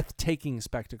of breathtaking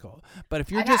spectacle. But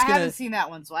if you're I haven't seen that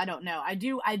one, so I don't know. I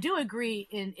do agree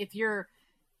in if your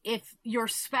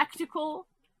spectacle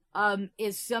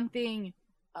is something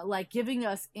like giving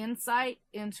us insight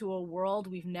into a world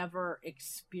we've never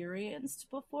experienced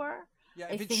before. Yeah,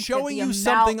 if it's showing you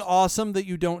something awesome that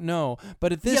you don't know,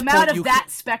 but at this point, the amount of that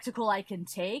spectacle I can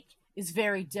take is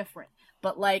very different.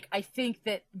 But like, I think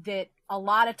that a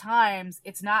lot of times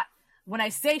it's not. When I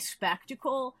say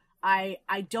spectacle, I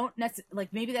don't necessarily,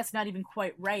 like, maybe that's not even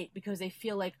quite right, because I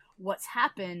feel like what's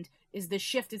happened is the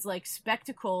shift is like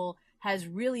spectacle has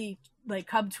really like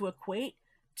come to equate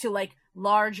to like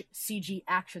large CG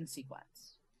action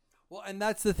sequence. Well, and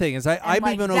that's the thing is I've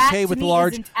been okay with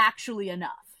large. Isn't actually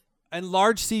enough. And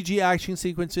large CG action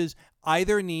sequences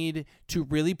either need to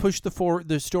really push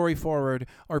the story forward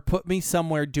or put me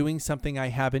somewhere doing something I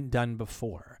haven't done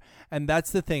before. And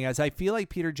that's the thing, as I feel like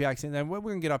Peter Jackson, and we're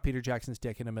gonna get off Peter Jackson's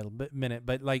dick in a minute,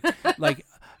 but like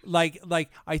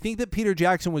I think that Peter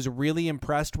Jackson was really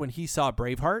impressed when he saw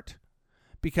Braveheart,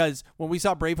 because when we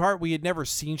saw Braveheart, we had never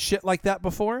seen shit like that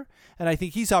before, and I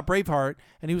think he saw Braveheart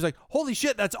and he was like, "Holy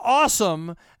shit, that's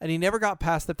awesome!" And he never got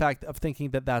past the fact of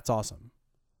thinking that that's awesome.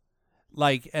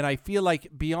 Like, and I feel like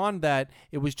beyond that,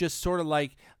 it was just sort of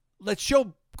like, let's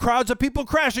show crowds of people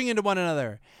crashing into one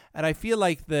another, and I feel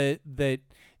like that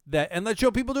and let's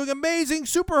show people doing amazing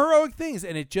super heroic things,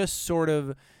 and it just sort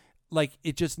of like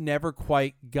it just never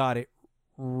quite got it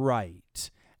right.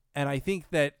 And I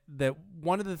think that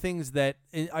one of the things that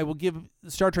I will give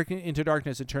Star Trek Into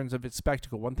Darkness in terms of its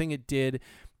spectacle, one thing it did,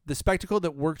 the spectacle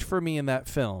that worked for me in that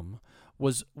film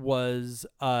was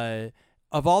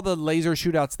of all the laser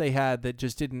shootouts they had that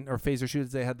just didn't, or phaser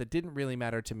shootouts they had that didn't really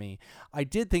matter to me, I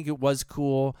did think it was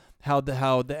cool how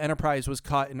the Enterprise was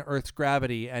caught in Earth's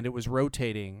gravity and it was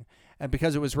rotating, and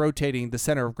because it was rotating, the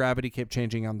center of gravity kept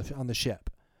changing on the ship,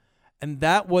 and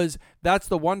that's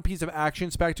the one piece of action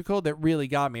spectacle that really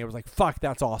got me. I was like, fuck,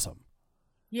 that's awesome.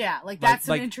 Yeah, like that's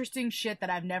some interesting shit that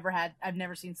I've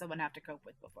never seen someone have to cope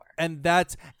with before. And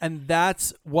that's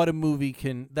what a movie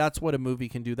can do. That's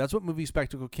what movie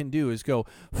spectacle can do, is go,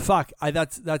 fuck,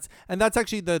 that's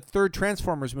actually the third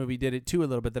Transformers movie did it too a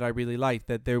little bit, that I really liked,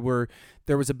 that there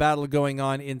was a battle going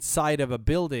on inside of a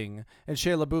building, and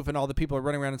Shia LaBeouf and all the people are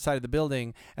running around inside of the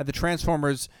building, and the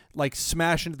Transformers like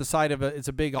smash into the side of it's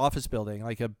a big office building,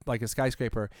 like a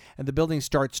skyscraper, and the building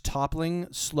starts toppling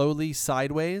slowly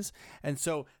sideways, and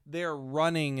so they're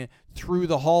running through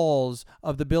the halls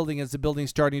of the building as the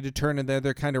building's starting to turn, and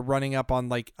they're kind of running up on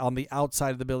the outside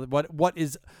of the building. What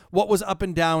was up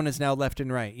and down is now left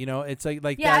and right. You know, it's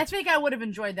like yeah. I think I would have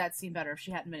enjoyed that scene better if she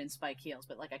hadn't been in spike heels,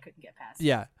 but like I couldn't get past it.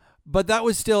 Yeah, but that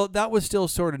was still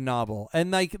sort of novel,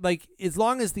 and like as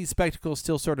long as these spectacles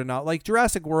still sort of not like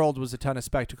Jurassic World was a ton of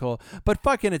spectacle, but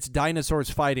fucking it's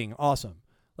dinosaurs fighting, awesome.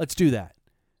 Let's do that.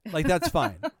 Like, that's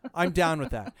fine. I'm down with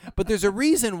that. But there's a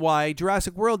reason why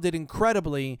Jurassic World did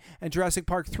incredibly and Jurassic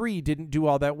Park 3 didn't do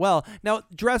all that well. Now,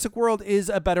 Jurassic World is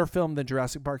a better film than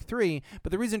Jurassic Park 3,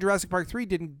 but the reason Jurassic Park 3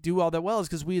 didn't do all that well is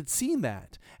because we had seen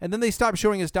that. And then they stopped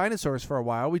showing us dinosaurs for a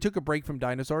while. We took a break from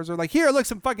dinosaurs. We're like, here, look,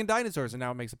 some fucking dinosaurs, and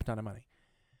now it makes a ton of money.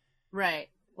 Right.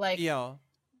 Like, yeah,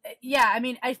 I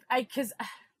mean, because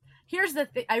here's the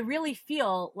thing. I really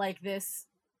feel like this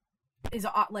is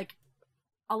like,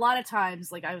 a lot of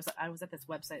times, like I was at this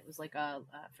website. It was like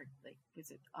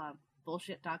is it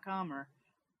bullshit.com or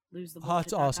lose the bullshit.com? Oh,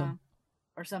 it's awesome.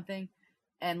 Or something.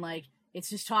 And like it's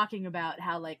just talking about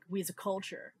how like we as a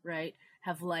culture, right,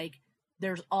 have like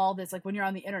there's all this, like when you're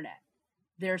on the internet,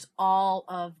 there's all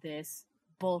of this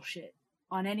bullshit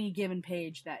on any given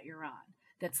page that you're on.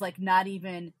 That's like not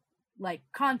even like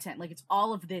content, like it's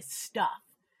all of this stuff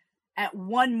at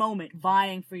one moment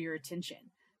vying for your attention.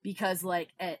 Because like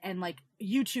and like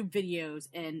YouTube videos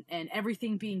and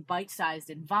everything being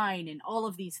bite-sized and Vine and all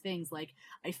of these things, like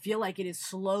I feel like it is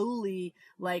slowly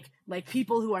like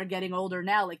people who are getting older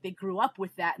now, like they grew up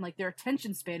with that, and like their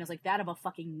attention span is like that of a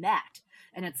fucking gnat.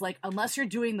 And it's like, unless you're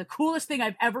doing the coolest thing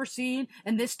I've ever seen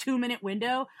in this 2-minute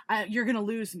window, you're gonna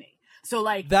lose me. So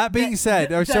like that being said,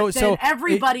 then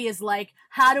everybody is like,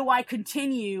 how do I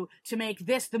continue to make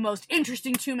this the most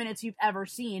interesting 2 minutes you've ever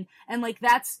seen? And like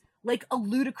that's like a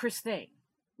ludicrous thing.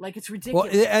 Like, it's Well,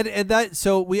 ridiculous. and that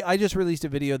so I just released a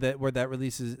video where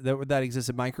that exists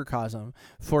in Microcosm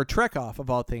for Trek Off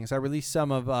of all things. I released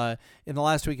some of in the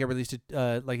last week. I released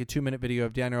like a 2-minute video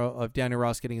of Daniel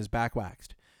Ross getting his back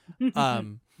waxed.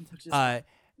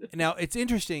 Now it's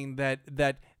interesting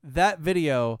that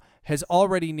video has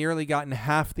already nearly gotten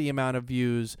half the amount of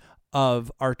views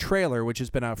of our trailer, which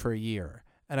has been out for a year.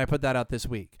 And I put that out this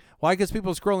week. Why? Because people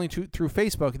are scrolling through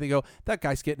Facebook and they go, "That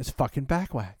guy's getting his fucking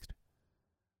back waxed."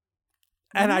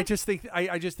 And I just think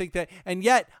that, and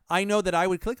yet I know that I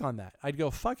would click on that. I'd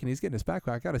go, "Fucking, he's getting his back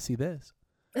waxed. I got to see this,"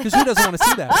 because who doesn't want to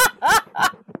see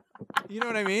that? You know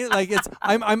what I mean? Like,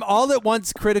 I'm all at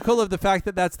once critical of the fact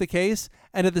that that's the case,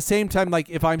 and at the same time, like,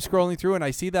 if I'm scrolling through and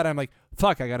I see that, I'm like,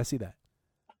 "Fuck, I got to see that."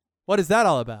 What is that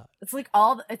all about? It's like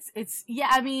it's yeah.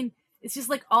 I mean, it's just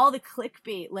like all the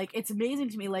clickbait. Like, it's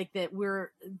amazing to me, like, that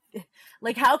we're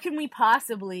like, how can we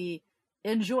possibly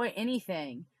enjoy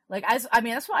anything? Like, I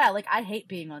mean, that's why I hate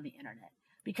being on the internet,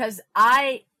 because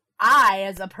I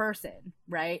as a person,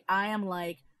 right, I am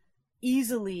like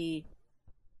easily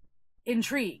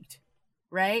intrigued,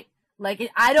 right?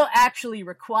 Like, I don't actually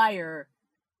require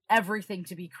everything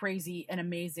to be crazy and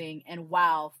amazing and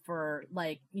wow for,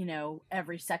 like, you know,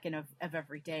 every second of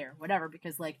every day or whatever,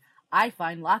 because, like, I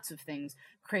find lots of things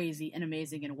crazy and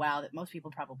amazing and wow that most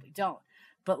people probably don't.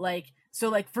 But, like, so,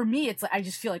 like, for me, it's like I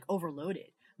just feel like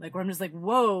overloaded. Like, where I'm just like,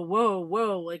 whoa,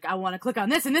 like, I want to click on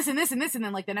this and this and this and this, and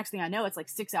then, like, the next thing I know, it's like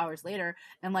 6 hours later,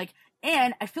 and I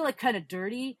feel like kind of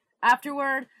dirty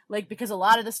afterward, like, because a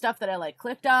lot of the stuff that I, like,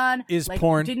 clicked on is like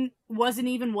porn. wasn't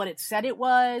even what it said it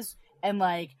was, and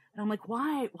I'm like,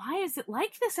 why is it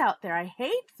like this out there? I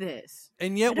hate this.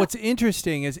 And yet what's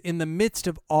interesting is in the midst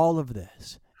of all of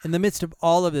this,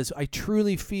 I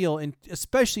truly feel, and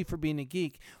especially for being a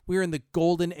geek, we're in the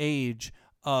golden age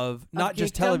of not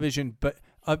just television, but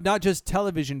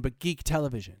geek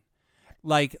television.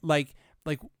 Like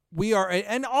we are,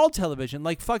 and all television,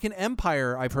 like fucking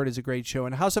Empire, I've heard, is a great show,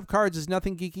 and House of Cards is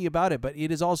nothing geeky about it, but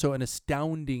it is also an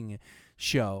astounding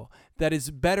show that is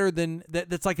better than that.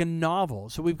 That's like a novel.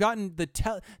 So we've gotten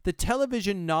the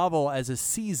television novel as a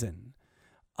season,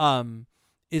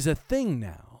 is a thing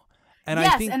now, and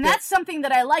yes, I think that's something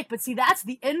that I like. But see, that's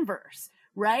the inverse,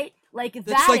 right? Like,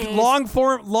 that's like long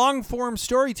form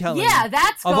storytelling. Yeah,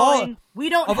 that's going. We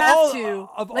don't have to.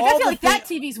 Like, I feel like that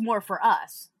TV's more for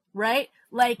us, right?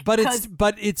 Like, but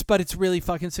it's really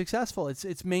fucking successful.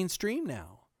 It's mainstream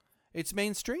now. It's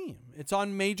mainstream. It's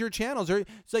on major channels.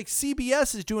 It's like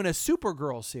CBS is doing a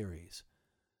Supergirl series.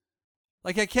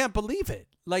 Like, I can't believe it.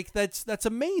 Like, that's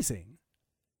amazing.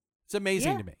 It's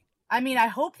amazing to me. I mean, I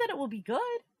hope that it will be good.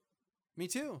 Me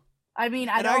too. I mean,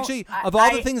 of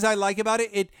all the things I like about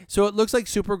it, so it looks like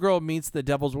Supergirl meets the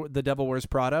Devil Wears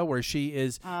Prada, where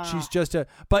she's just a.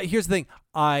 But here's the thing,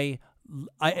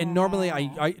 normally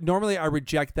I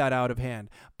reject that out of hand,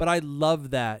 but I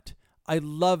love that. I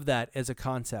love that as a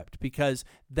concept, because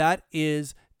that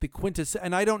is the quintessential.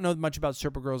 And I don't know much about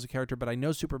Supergirl as a character, but I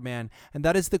know Superman, and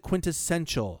that is the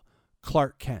quintessential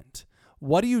Clark Kent.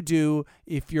 What do you do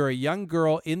if you're a young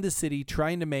girl in the city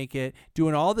trying to make it,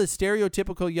 doing all the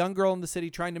stereotypical young girl in the city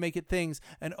trying to make it things,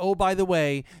 and oh, by the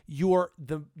way,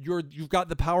 you've got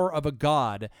the power of a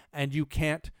god and you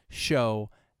can't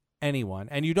show anyone,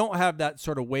 and you don't have that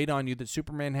sort of weight on you that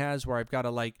Superman has, where I've got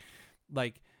to like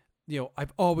you know,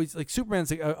 I've always, like, Superman's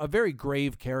like a very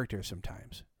grave character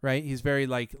sometimes, right? He's very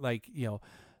like you know,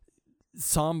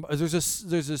 somber. There's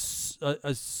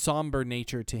a somber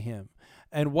nature to him.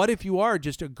 And what if you are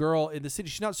just a girl in the city?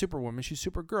 She's not Superwoman, she's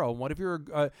Supergirl. And what if you're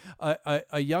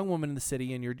a young woman in the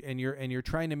city and you're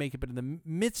trying to make it, but in the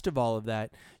midst of all of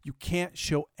that, you can't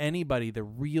show anybody the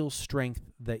real strength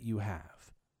that you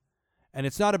have. And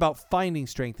it's not about finding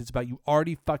strength, it's about you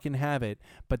already fucking have it,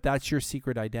 but that's your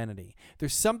secret identity.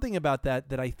 There's something about that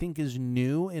I think is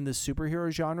new in the superhero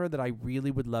genre that I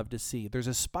really would love to see. There's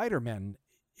a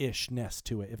Spider-Man-ishness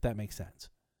to it, if that makes sense.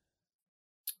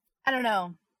 I don't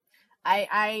know.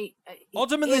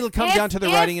 Ultimately, it'll come down to the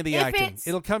writing and the acting.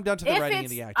 It'll come down to the writing and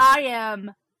the acting. I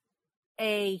am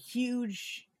a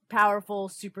huge, powerful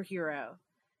superhero,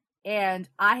 and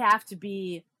I have to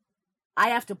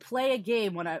play a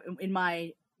game in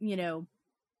my, you know,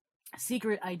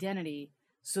 secret identity,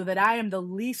 so that I am the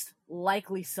least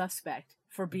likely suspect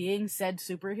for being said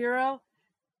superhero.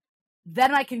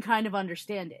 Then I can kind of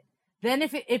understand it. Then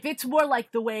if it's more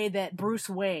like the way that Bruce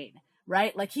Wayne,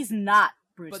 right? Like, he's not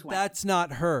Bruce Wayne. That's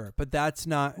not her. But that's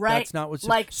not right. That's not what.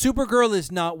 Like, Supergirl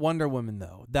is not Wonder Woman,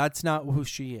 though. That's not who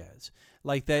she is.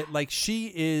 Like that. Like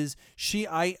she is.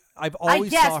 I've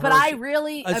always saw her. But I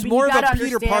really. It's I mean, more of a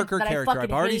Peter Parker character.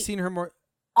 I've already seen her more.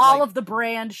 All of the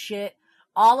brand shit.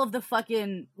 all of the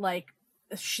fucking like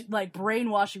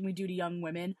brainwashing we do to young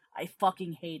women, I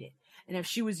fucking hate it. And if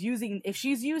she's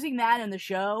using that in the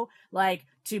show, like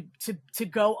to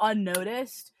go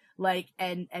unnoticed, like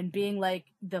and being like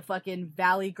the fucking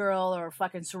Valley girl or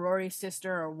fucking sorority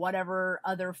sister or whatever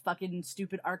other fucking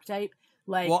stupid archetype.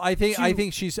 Like, well, I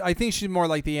think she's more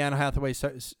like the Anne Hathaway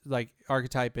like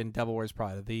archetype in Devil Wears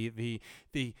Prada, the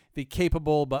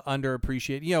capable but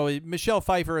underappreciated. You know, Michelle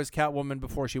Pfeiffer as Catwoman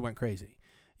before she went crazy.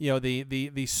 You know,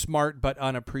 the smart but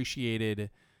unappreciated,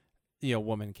 you know,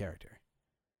 woman character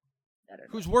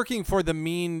who's working for the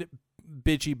mean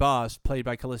bitchy boss played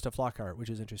by Callista Flockhart, which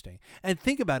is interesting. And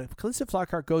think about it, Callista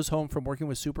Flockhart goes home from working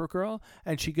with Supergirl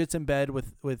and she gets in bed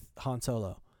with Han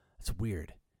Solo. It's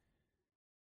weird.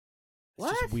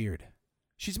 It's just weird.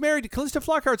 She's married to Callista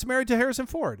Flockhart's married to Harrison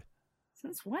Ford.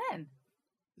 Since when?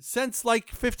 Since like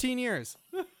 15 years.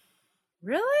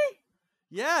 Really?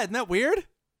 Yeah, isn't that weird?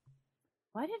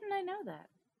 Why didn't I know that?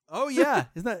 Oh yeah,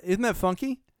 isn't that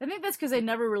funky? I think that's because I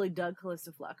never really dug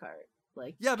Callista Flockhart.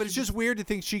 Like, yeah, but it's just weird to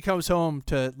think she comes home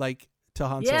to Han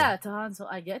Solo. Yeah, to Han Solo.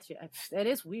 I get you. That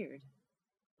is weird.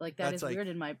 Like that's weird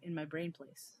in my brain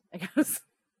place. I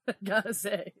gotta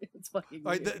say, it's fucking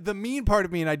weird. Right, the mean part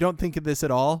of me, and I don't think of this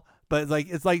at all, but like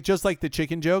it's like just like the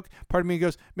chicken joke. Part of me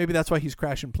goes, maybe that's why he's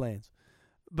crashing planes,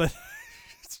 but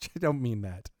I don't mean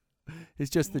that. It's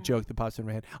just the joke that pops in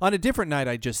my head. On a different night,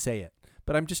 I'd just say it,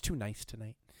 but I'm just too nice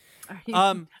tonight. Are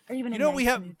you even? You know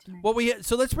what we have?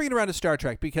 So let's bring it around to Star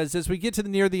Trek, because as we get to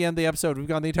near the end of the episode, we've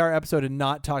gone the entire episode and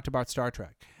not talked about Star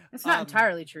Trek. It's not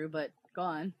entirely true, but go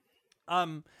on.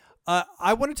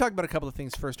 I want to talk about a couple of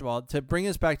things. First of all, to bring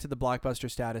us back to the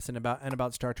blockbuster status and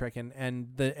about Star Trek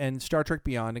and Star Trek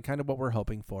Beyond and kind of what we're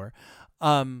hoping for.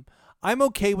 I'm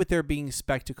okay with there being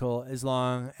spectacle as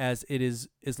long as it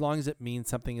means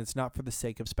something. It's not for the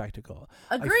sake of spectacle.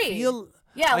 Agreed.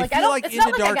 It's not like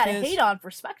I got hate on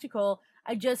for spectacle.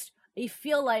 I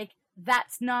feel like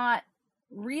that's not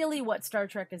really what Star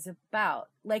Trek is about.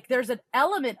 Like, there's an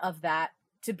element of that,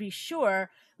 to be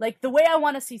sure. Like, the way I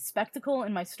want to see spectacle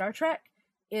in my Star Trek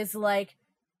is like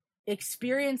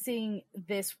experiencing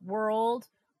this world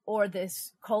or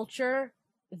this culture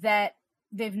that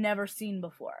they've never seen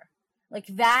before. Like,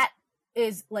 that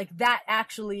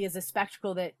actually is a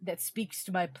spectacle that speaks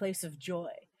to my place of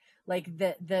joy. Like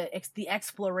the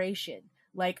exploration,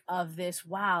 like, of this.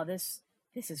 Wow, this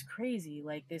is crazy.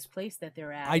 Like, this place that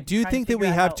they're at. I do think that we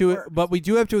have to, but we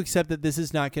do have to accept that this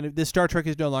is not going to. This Star Trek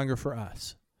is no longer for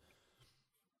us.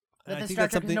 But the Star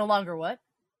Trek is no longer what?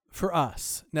 For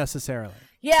us, necessarily.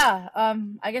 Yeah,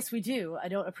 I guess we do. I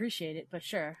don't appreciate it, but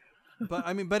sure. But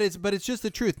I mean, but it's just the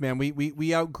truth, man.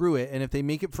 We outgrew it, and if they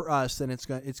make it for us, then it's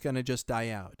gonna just die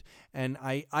out. And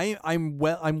I'm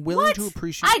willing to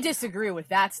appreciate. I disagree with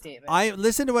that statement. I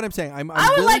listen to what I'm saying.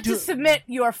 I would like to submit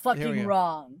you are fucking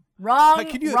wrong. Wrong.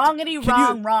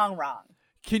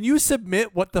 Can you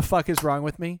submit what the fuck is wrong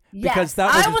with me? Yes, because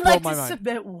that I would like to mind.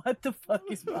 Submit what the fuck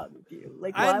is wrong with you.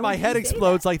 Like, and my head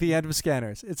explodes like the end of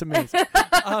Scanners. It's amazing.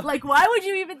 Like, why would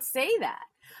you even say that?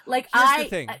 Like,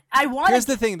 Here's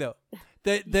the thing, though.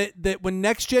 That when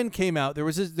Next Gen came out,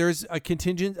 there's a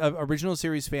contingent of original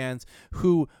series fans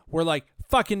who were like,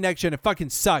 fucking Next Gen, it fucking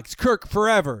sucks. Kirk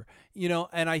forever. You know,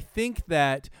 and I think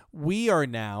that we are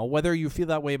now, whether you feel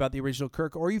that way about the original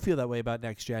Kirk or you feel that way about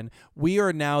Next Gen, we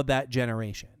are now that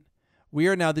generation. We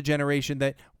are now the generation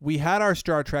that we had our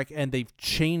Star Trek and they've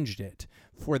changed it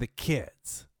for the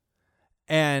kids.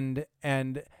 And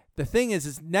the thing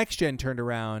is Next Gen turned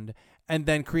around and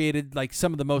then created like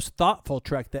some of the most thoughtful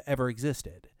Trek that ever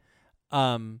existed.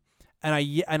 And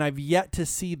I've yet to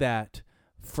see that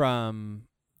from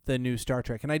the new Star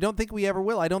Trek, and I don't think we ever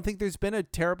will. I don't think there's been a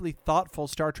terribly thoughtful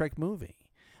Star Trek movie.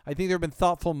 I think there have been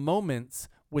thoughtful moments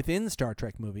within Star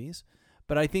Trek movies,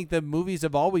 but I think the movies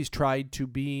have always tried to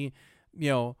be, you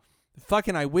know,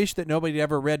 fucking, I wish that nobody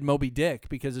ever read Moby Dick,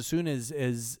 because as soon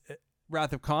as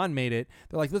Wrath of Khan made it,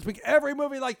 they're like, let's make every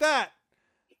movie like that.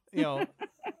 You know,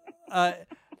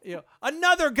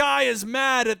 another guy is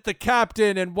mad at the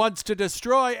captain and wants to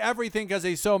destroy everything because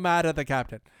he's so mad at the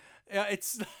captain.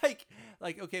 It's like,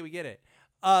 okay, we get it.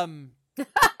 We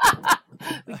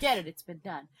get it. It's been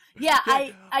done. Yeah,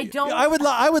 I don't.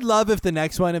 I would love if the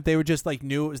next one, if they were just like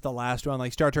knew it was the last one,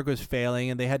 like Star Trek was failing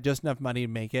and they had just enough money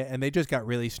to make it, and they just got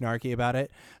really snarky about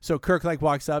it. So Kirk like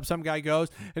walks up, some guy goes,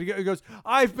 and he goes,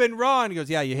 "I've been wrong." He goes,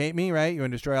 "Yeah, you hate me, right? You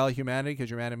want to destroy all humanity because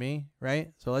you're mad at me,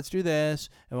 right? So let's do this,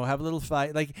 and we'll have a little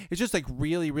fight." Like, it's just like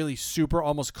really, really super,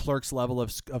 almost Clerks level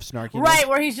of snarkiness. Right,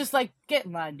 where he's just like, "Get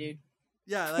in line, dude."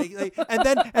 Yeah,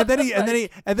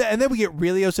 and then we get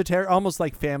really esoteric, almost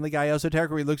like Family Guy esoteric,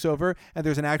 where he looks over and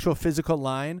there's an actual physical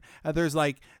line, and there's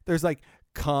like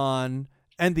Khan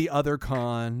and the other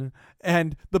Khan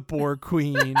and the Borg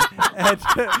Queen and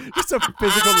just a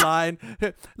physical line.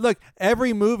 Look,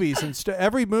 every movies in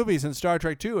Star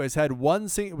Trek 2 has had one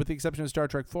with the exception of Star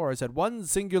Trek 4, has had one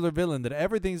singular villain that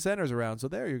everything centers around. So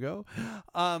there you go.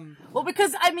 Well,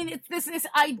 because I mean, it's this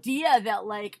idea that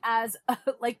like as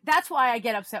like that's why I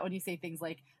get upset when you say things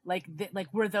like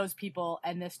we're those people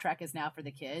and this Trek is now for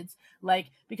the kids. Like,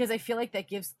 because I feel like that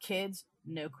gives kids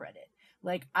no credit.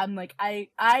 Like I'm like I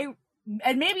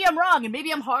and maybe I'm wrong and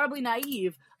maybe I'm horribly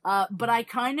naive, but I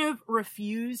kind of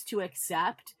refuse to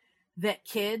accept that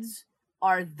kids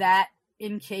are that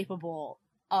incapable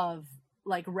of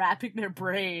like wrapping their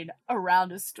brain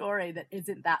around a story that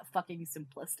isn't that fucking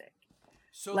simplistic.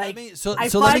 So like,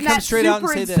 let me come straight out and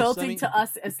say this. Insulting to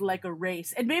us as like a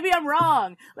race, and maybe I'm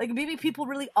wrong. Like maybe people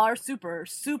really are super.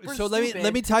 So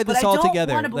let me tie this all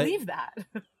together. I don't want to believe that.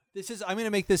 I'm going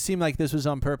to make this seem like this was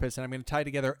on purpose, and I'm going to tie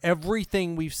together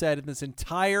everything we've said in this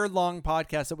entire long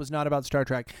podcast that was not about Star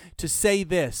Trek to say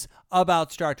this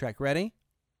about Star Trek. Ready?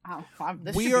 Oh,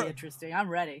 this should be interesting. I'm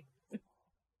ready.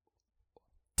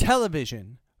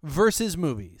 Television versus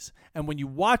movies. And when you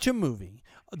watch a movie,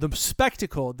 the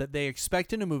spectacle that they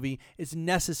expect in a movie is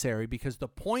necessary because the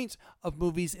point of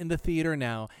movies in the theater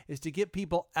now is to get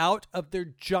people out of their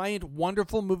giant,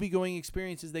 wonderful movie-going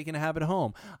experiences they can have at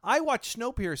home. I watched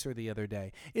Snowpiercer the other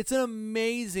day. It's an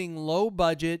amazing,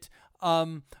 low-budget,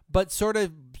 but sort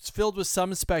of filled with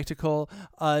some spectacle,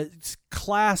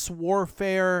 class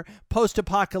warfare,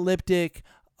 post-apocalyptic,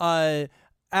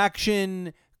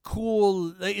 action,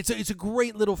 cool. It's a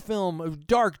great little film, a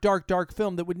dark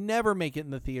film that would never make it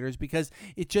in the theaters because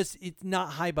it's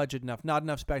not high budget enough, not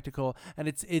enough spectacle, and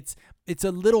it's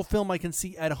a little film I can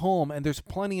see at home, and there's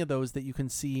plenty of those that you can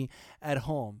see at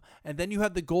home. And then you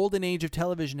have the golden age of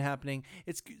television happening.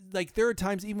 It's like there are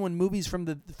times even when movies from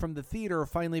the theater are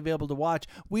finally available to watch,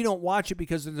 we don't watch it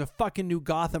because there's a fucking new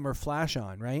Gotham or Flash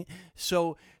on, right?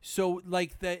 So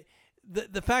like that.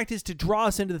 The fact is, to draw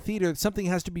us into the theater, something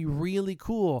has to be really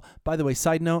cool. By the way,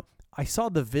 side note, I saw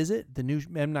The Visit, the new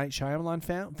M. Night Shyamalan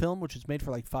film, which was made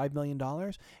for like $5 million.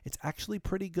 It's actually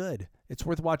pretty good. It's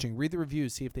worth watching. Read the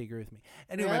reviews, see if they agree with me.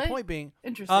 Anyway, really? My point being,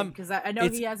 interesting, because I know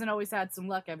he hasn't always had some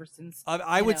luck ever since.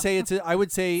 I would say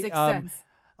Sixth Sense.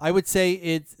 I would say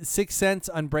it's Sixth Sense,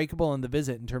 Unbreakable, and The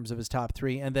Visit in terms of his top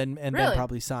three, and then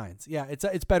probably Signs. Yeah,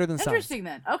 it's better than Signs. Interesting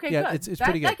then. Okay, yeah, good. It's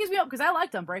pretty good. That gives me hope because I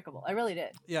liked Unbreakable. I really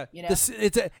did. Yeah, you know?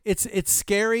 It's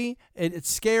scary.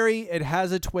 It's scary. It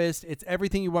has a twist. It's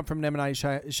everything you want from an M. Night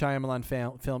Shyamalan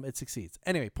film. It succeeds.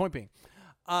 Anyway, point being,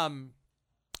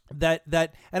 that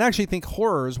and I actually think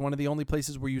horror is one of the only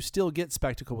places where you still get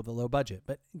spectacle with a low budget.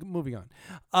 But moving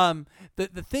on,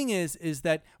 the thing is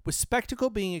that with spectacle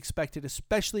being expected,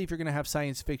 especially if you're going to have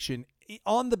science fiction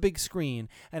on the big screen,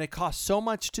 and it costs so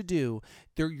much to do,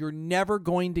 you're never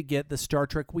going to get the Star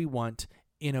Trek we want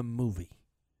in a movie.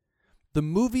 The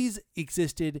movies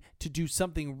existed to do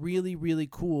something really, really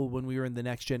cool when we were in the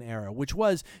Next Gen era, which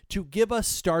was to give us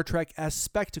Star Trek as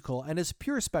spectacle and as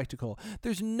pure spectacle.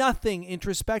 There's nothing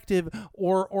introspective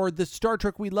or the Star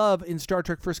Trek we love in Star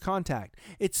Trek First Contact.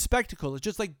 It's spectacle. It's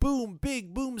just like boom,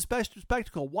 big boom,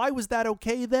 spectacle. Why was that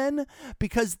okay then?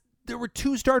 Because there were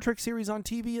 2 Star Trek series on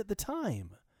TV at the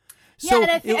time. So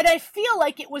yeah, and I feel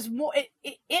like it was more.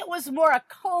 It was more a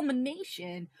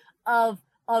culmination of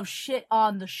shit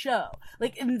on the show,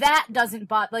 like, and that doesn't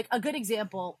bother. Like, a good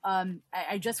example,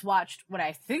 I just watched what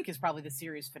I think is probably the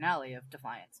series finale of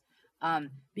Defiance,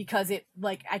 because it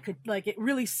it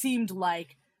really seemed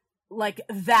like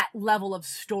that level of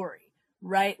story,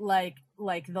 right? Like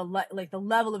the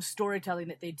level of storytelling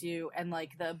that they do, and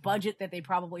like the budget that they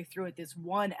probably threw at this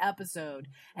one episode,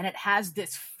 and it has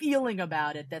this feeling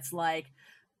about it that's like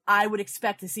I would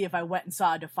expect to see if I went and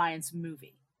saw a Defiance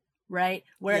movie. Right,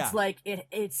 where it's like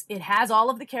it has all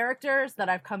of the characters that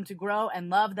I've come to grow and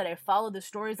love, that I follow the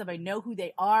stories of, I know who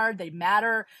they are, they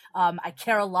matter, I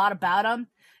care a lot about them,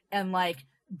 and like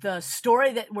the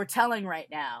story that we're telling right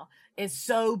now is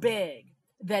so big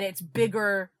that it's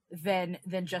bigger than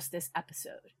just this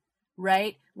episode,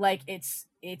 right? Like it's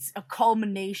a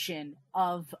culmination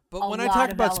of. But when I talk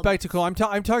about spectacle, I'm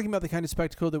talking about the kind of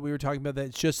spectacle that we were talking about.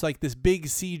 That's just like this big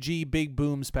CG, big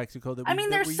boom spectacle.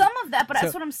 There's some of that, but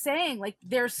that's what I'm saying. Like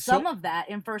there's some of that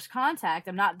in First Contact.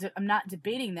 I'm not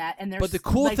debating that. And there's. But the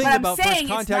cool thing about First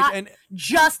Contact, and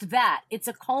just that, it's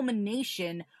a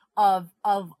culmination of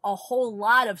a whole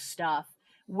lot of stuff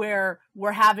where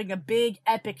we're having a big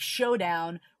epic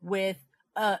showdown with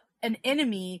an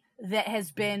enemy that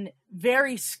has been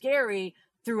very scary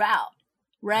throughout,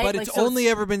 right? But like, it's so only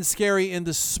ever been scary in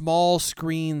the small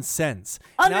screen sense.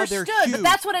 Understood, now they're huge. but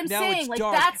that's what I'm now saying. It's Like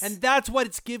dark, that's and that's what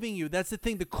it's giving you. That's the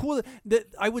thing. The cool that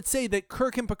I would say that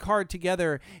Kirk and Picard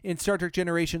together in Star Trek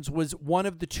Generations was one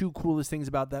of the two coolest things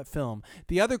about that film.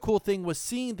 The other cool thing was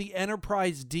seeing the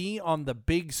Enterprise D on the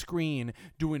big screen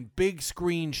doing big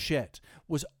screen shit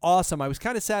was awesome. I was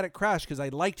kind of sad at Crash because I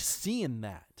liked seeing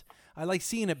that. I like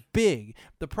seeing it big.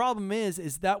 The problem is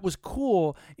that was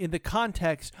cool in the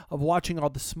context of watching all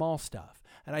the small stuff.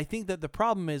 And I think that the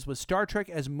problem is with Star Trek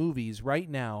as movies right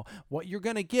now, what you're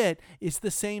going to get is the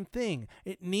same thing.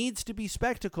 It needs to be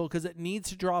spectacle because it needs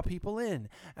to draw people in.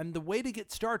 And the way to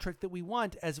get Star Trek that we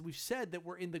want, as we've said, that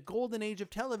we're in the golden age of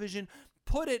television,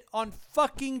 put it on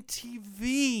fucking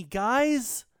TV,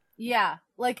 guys. Yeah.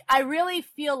 Like, I really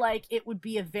feel like it would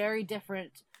be a very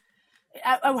different...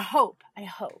 I would hope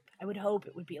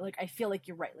it would be like, I feel like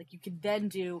you're right. Like you could then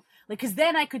do like, cause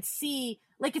then I could see,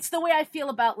 like, it's the way I feel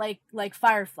about like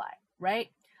Firefly, right?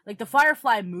 Like the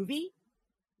Firefly movie,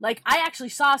 like I actually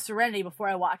saw Serenity before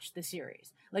I watched the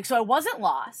series. Like, so I wasn't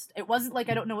lost. It wasn't like,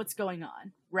 I don't know what's going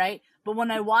on. Right. But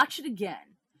when I watch it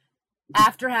again,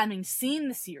 after having seen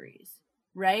the series,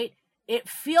 right, it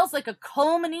feels like a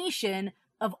culmination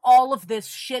of all of this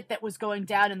shit that was going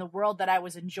down in the world that I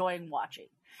was enjoying watching.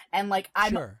 And like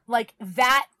I'm Sure. like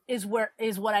that is what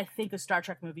I think a Star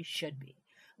Trek movie should be.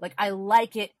 Like I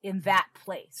like it in that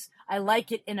place. I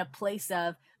like it in a place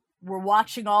of we're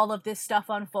watching all of this stuff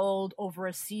unfold over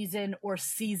a season or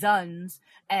seasons,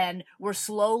 and we're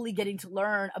slowly getting to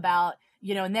learn about,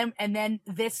 you know, and then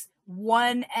this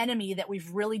one enemy that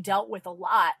we've really dealt with a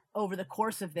lot over the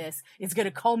course of this is going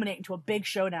to culminate into a big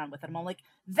showdown with it. And I'm like,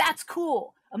 that's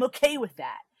cool. I'm okay with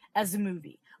that as a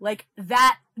movie. Like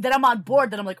that I'm on board,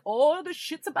 that I'm like, oh, the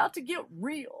shit's about to get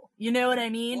real. You know what I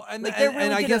mean? Well, and, like,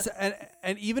 and I guess,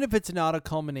 and even if it's not a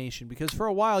culmination, because for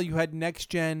a while you had next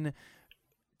gen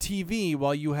TV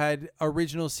while you had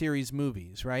original series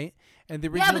movies, right? And the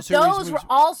original but series those movies were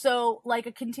also like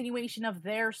a continuation of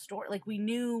their story. Like we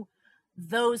knew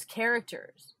those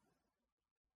characters.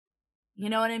 You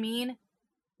know what I mean?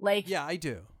 Like, yeah, I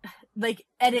do. Like,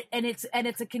 and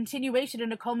it's a continuation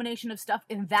and a culmination of stuff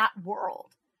in that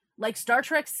world. Like Star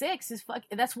Trek 6 is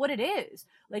that's what it is.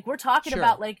 Like we're talking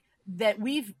about like that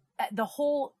we've the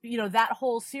whole, you know, that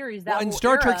whole series, that whole and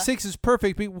Star era. Trek 6 is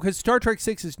perfect because Star Trek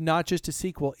 6 is not just a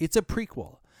sequel, it's a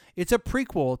prequel. It's a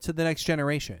prequel to the Next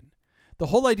Generation. The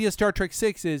whole idea of Star Trek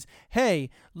 6 is, hey,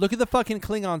 look at the fucking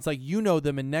Klingons like you know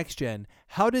them in Next Gen.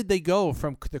 How did they go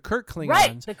from the Kirk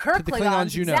Klingons the Kirk to the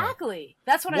Klingons you know? Exactly.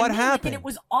 That's what I mean. happened? Like, and it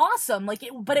was awesome. Like,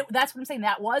 that's what I'm saying.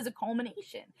 That was a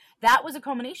culmination. That was a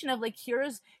culmination of like, here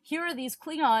are these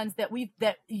Klingons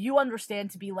that you understand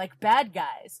to be like bad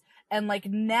guys, and like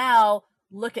now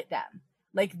look at them.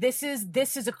 Like this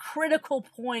is a critical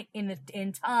point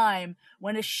in time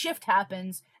when a shift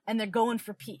happens and they're going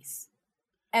for peace.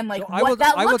 And like So what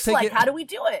that looks like, how do we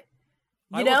do it?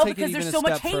 You know, because there's so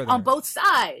much hate on both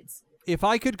sides. If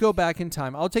I could go back in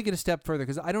time, I'll take it a step further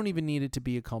because I don't even need it to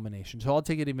be a culmination. So I'll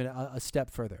take it even a step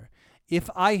further. If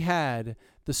I had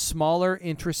the smaller,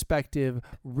 introspective,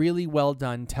 really well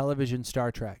done television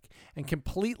Star Trek, and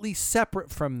completely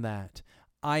separate from that,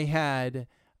 I had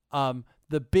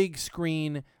the big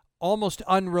screen, almost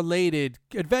unrelated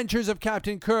Adventures of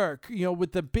Captain Kirk, you know,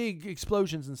 with the big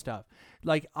explosions and stuff.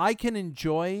 Like I can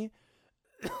enjoy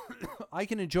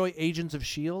Agents of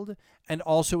S.H.I.E.L.D. and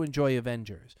also enjoy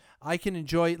Avengers. I can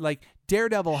enjoy, like,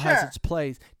 Daredevil has its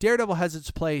place. Daredevil has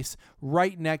its place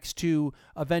right next to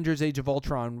Avengers Age of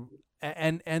Ultron,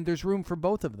 and there's room for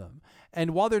both of them.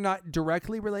 And while they're not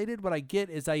directly related, what I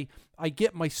get is I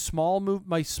get my small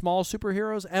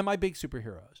superheroes and my big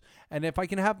superheroes. And if I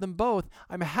can have them both,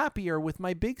 I'm happier with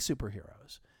my big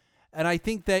superheroes. And I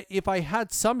think that if I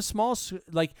had some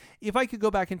if I could go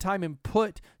back in time and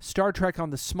put Star Trek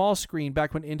on the small screen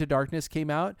back when Into Darkness came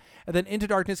out, and then Into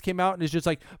Darkness came out and it's just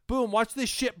like, boom, watch this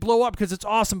shit blow up because it's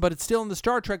awesome, but it's still in the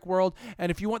Star Trek world. And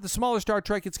if you want the smaller Star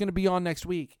Trek, it's going to be on next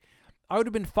week. I would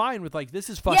have been fine with like, this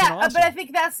is fucking awesome. Yeah, but I think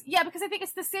because I think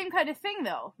it's the same kind of thing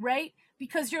though, right?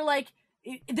 Because you're like,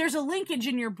 there's a linkage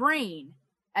in your brain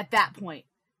at that point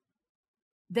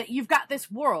that you've got this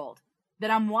world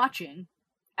that I'm watching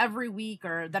every week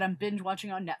or that I'm binge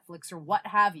watching on Netflix or what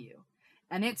have you,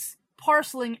 and it's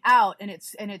parceling out and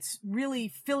it's really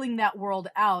filling that world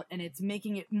out, and it's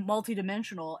making it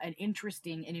multidimensional and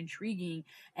interesting and intriguing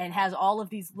and has all of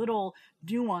these little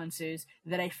nuances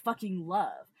that I fucking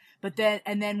love. But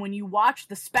then when you watch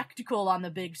the spectacle on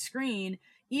the big screen,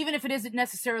 even if it isn't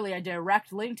necessarily a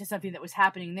direct link to something that was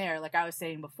happening there, like I was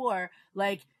saying before,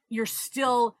 like you're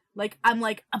still like, I'm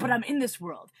like, but I'm in this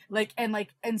world.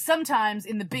 And sometimes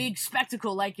in the big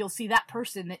spectacle, like you'll see that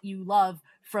person that you love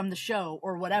from the show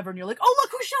or whatever. And you're like, oh,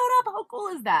 look who showed up. How cool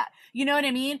is that? You know what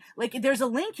I mean? Like there's a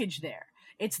linkage there.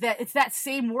 It's that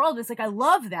same world. It's like, I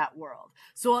love that world.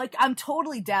 So like, I'm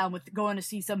totally down with going to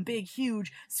see some big,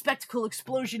 huge spectacle,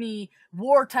 explosion-y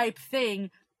war type thing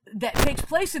that takes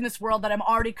place in this world that I'm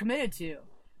already committed to.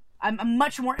 I'm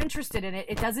much more interested in it.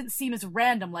 It doesn't seem as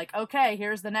random. Like, okay,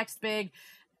 here's the next big,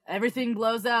 everything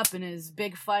blows up and is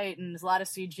big fight and there's a lot of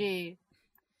CG.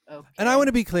 Okay. And I want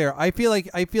to be clear. I feel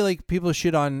like people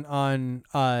shit on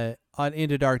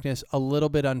Into Darkness a little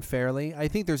bit unfairly. I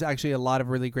think there's actually a lot of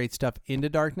really great stuff Into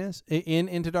Darkness.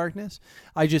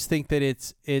 I just think that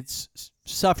it's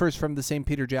suffers from the same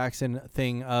Peter Jackson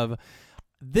thing of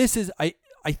this is I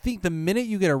think the minute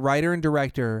you get a writer and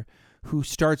director who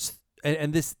starts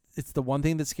and this, it's the one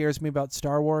thing that scares me about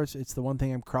Star Wars. It's the one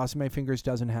thing I'm crossing my fingers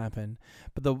doesn't happen.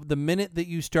 But the minute that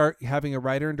you start having a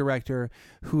writer and director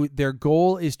who their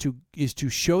goal is to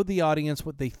show the audience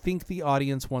what they think the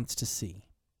audience wants to see,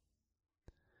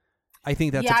 I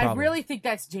think that's a problem. I really think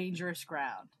that's dangerous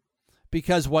ground.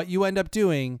 Because what you end up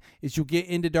doing is you get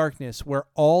Into Darkness where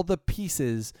all the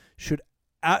pieces should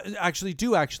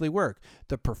actually work.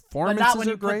 The performances but not when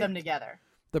you are great. Put them together.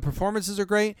 The performances are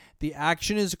great. The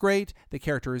action is great. The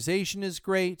characterization is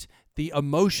great. The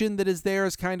emotion that is there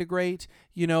is kind of great,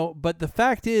 you know. But the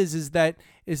fact is that,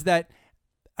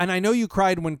 and I know you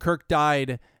cried when Kirk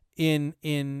died in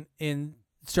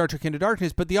Star Trek Into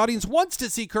Darkness, but the audience wants to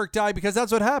see Kirk die because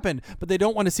that's what happened. But they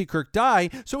don't want to see Kirk die,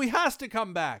 so he has to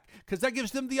come back because that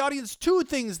gives them, the audience, two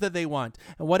things that they want.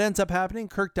 And what ends up happening?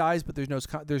 Kirk dies, but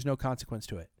there's no consequence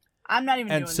to it. I'm not even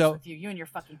doing this with you. You and your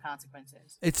fucking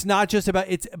consequences. It's not just about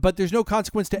but there's no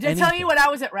consequence to anything. Did I tell you when I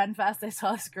was at Renfest, I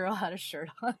saw this girl had a shirt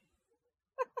on.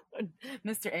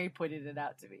 Mr. A pointed it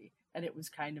out to me, and it was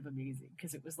kind of amazing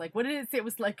because it was like, what did it say? It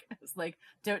was like,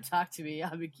 don't talk to me,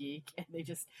 I'm a geek, and they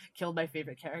just killed my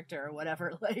favorite character or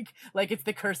whatever. Like it's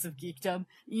the curse of geekdom,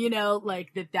 you know, like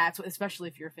that's what, especially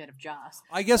if you're a fan of Joss.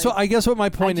 I guess what my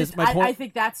point is. I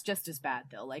think that's just as bad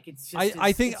though. Like it's just.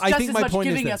 I think my point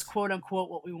is giving us quote unquote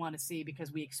what we want to see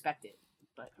because we expect it.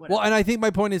 But whatever. Well, and I think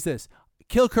my point is this: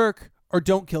 kill Kirk or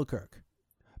don't kill Kirk,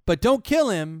 but don't kill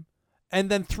him, and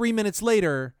then 3 minutes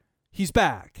later he's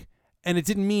back, and it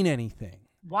didn't mean anything.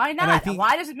 Why not?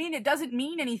 Why does it mean it doesn't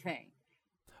mean anything?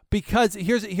 Because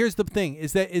here's the thing: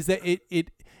 is that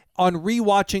it on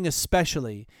rewatching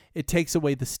especially, it takes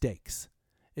away the stakes.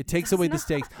 It takes away the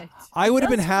stakes. I would have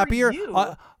been happier.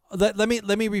 Let me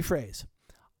rephrase.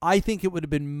 I think it would have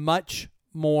been much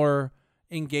more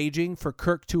engaging for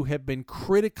Kirk to have been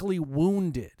critically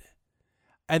wounded,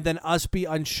 and then us be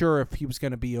unsure if he was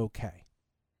going to be okay.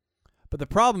 But the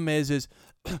problem is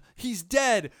he's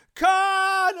dead.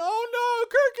 Khan! Oh no,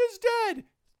 Kirk is dead.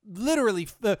 Literally,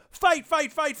 fight.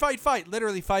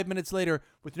 Literally 5 minutes later,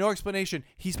 with no explanation,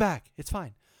 he's back. It's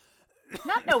fine.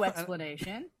 Not no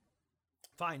explanation.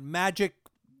 Fine. Magic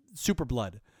super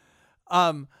blood.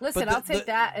 Listen, I'll take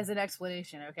that as an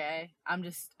explanation, okay? I'm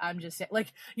just saying,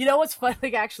 like, you know what's funny?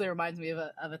 Like, actually reminds me of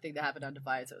a thing that happened on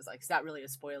Defiance. It was like, it's not really a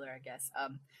spoiler, I guess.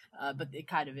 But it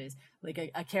kind of is.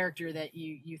 Like a character that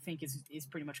you think is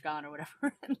pretty much gone or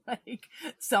whatever, and like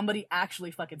somebody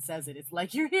actually fucking says it. It's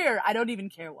like, you're here. I don't even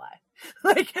care why.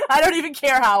 Like, I don't even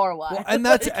care how or why. Well, and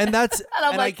that's like, and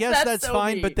I guess that's so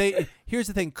fine. mean. But here's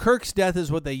the thing: Kirk's death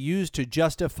is what they use to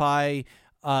justify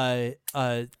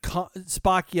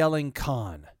Spock yelling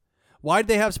Khan. Why did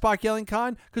they have Spock yelling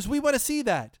Khan? Because we want to see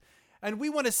that. And we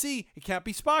want to see, it can't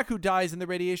be Spock who dies in the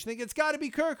radiation thing. It's got to be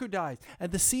Kirk who dies.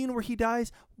 And the scene where he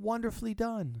dies, wonderfully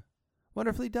done.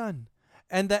 Wonderfully done.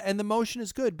 And the emotion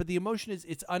is good, but the emotion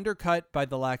it's undercut by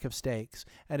the lack of stakes.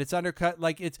 And it's undercut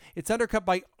it's undercut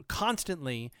by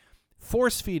constantly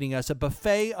force feeding us a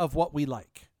buffet of what we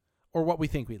like or what we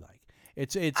think we like.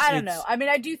 I don't know. I mean,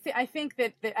 I think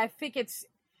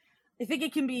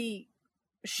it can be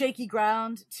shaky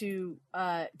ground to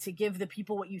give the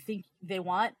people what you think they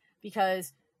want,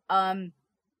 because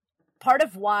part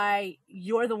of why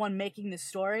you're the one making the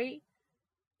story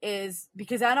is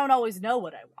because I don't always know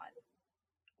what I want,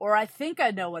 or I think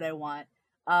I know what I want.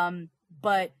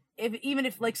 But even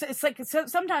if like, it's like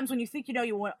sometimes when you think you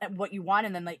know what you want,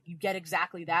 and then like you get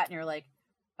exactly that, and you're like,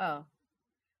 oh,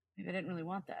 maybe I didn't really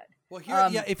want that. Well, here,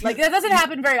 that doesn't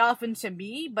happen very often to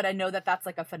me, but I know that that's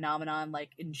like a phenomenon, like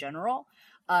in general.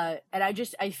 And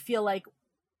I feel like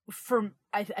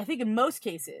I think in most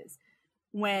cases,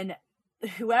 when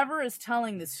whoever is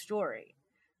telling the story,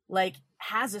 like,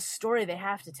 has a story they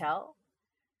have to tell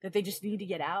that they just need to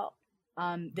get out,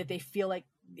 that they feel like,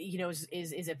 you know,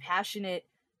 is a passionate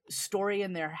story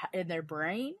in their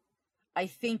brain, I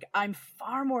think I'm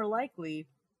far more likely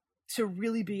to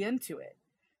really be into it,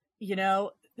 you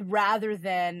know, rather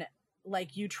than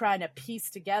like you trying to piece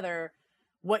together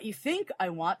what you think I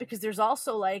want, because there's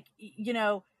also like, you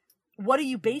know, what are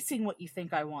you basing what you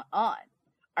think I want on?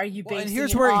 Are you basing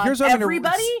it on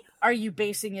everybody? Are you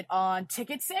basing it on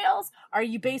ticket sales? Are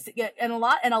you basing it, and a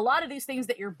lot of these things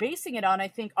that you're basing it on, I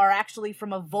think, are actually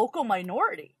from a vocal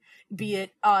minority, be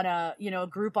it on a, you know, a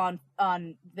group on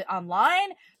the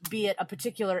online, be it a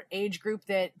particular age group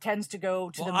that tends to go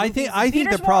to the movies. I think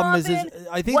the problem is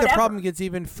I think whatever. The problem gets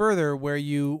even further where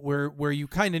you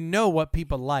kind of know what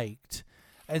people liked,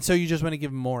 and so you just want to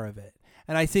give them more of it.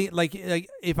 And I think like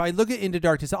if I look at Into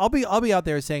Darkness, I'll be out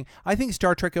there saying I think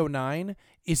Star Trek 09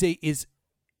 is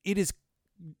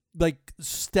like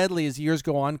steadily as years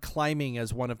go on climbing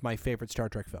as one of my favorite Star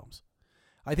Trek films.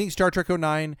 I think Star Trek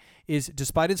 09 is,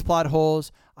 despite its plot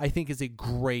holes, I think it's a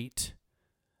great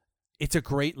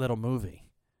little movie.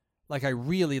 Like, I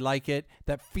really like it.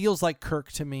 That feels like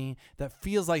Kirk to me. That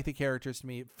feels like the characters to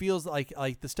me. It feels like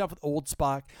the stuff with old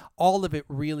Spock. All of it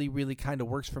really, really kind of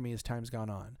works for me as time's gone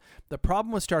on. The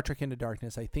problem with Star Trek Into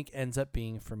Darkness, I think, ends up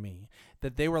being for me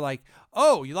that they were like,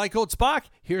 oh, you like old Spock?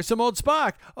 Here's some old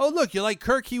Spock. Oh, look, you like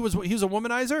Kirk? He was a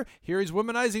womanizer? Here he's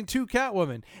womanizing 2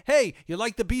 Catwomen. Hey, you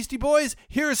like the Beastie Boys?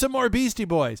 Here are some more Beastie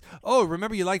Boys. Oh,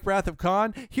 remember you like Wrath of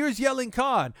Khan? Here's Yelling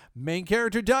Khan. Main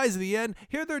character dies at the end.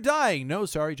 Here they're dying. No,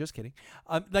 sorry, just kidding.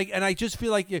 And I just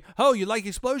feel like, you like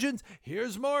explosions?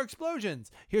 Here's more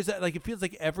explosions. Here's that. Like, it feels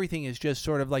like everything is just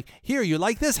sort of like, here, you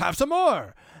like this? Have some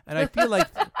more. And I feel like,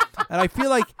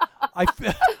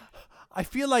 I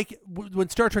feel like when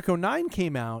Star Trek 09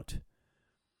 came out,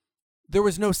 there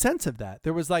was no sense of that.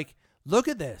 There was like, look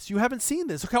at this. You haven't seen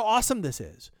this. Look how awesome this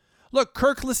is. Look,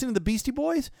 Kirk listening to the Beastie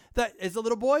Boys, that as a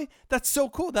little boy, that's so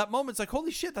cool. That moment's like,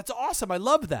 holy shit, that's awesome. I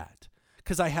love that.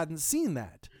 Because I hadn't seen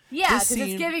that. Yeah, because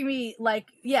it's giving me like,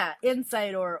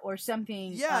 insight or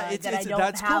something that I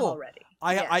don't have cool. already.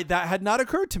 That had not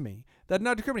occurred to me.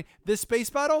 This space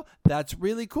battle, that's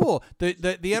really cool.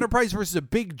 The Enterprise versus a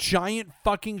big giant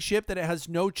fucking ship that it has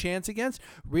no chance against,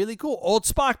 really cool. Old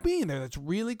Spock being there, that's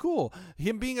really cool.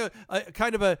 Him being a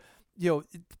kind of a,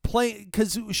 playing,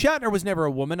 because Shatner was never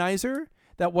a womanizer.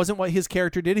 That wasn't what his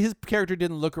character did. His character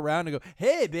didn't look around and go,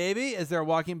 hey, baby, as they're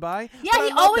walking by. Yeah,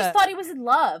 he always thought he was in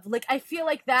love. Like, I feel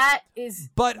like that is...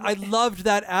 But I loved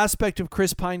that aspect of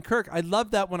Chris Pine Kirk. I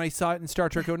loved that when I saw it in Star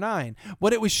Trek 09.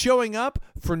 When it was showing up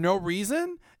for no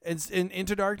reason in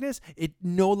Into Darkness, it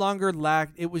no longer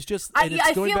lacked... It was just... I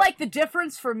feel like the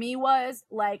difference for me was,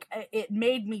 like, it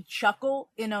made me chuckle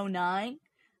in 09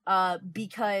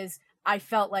 because I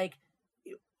felt like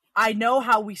I know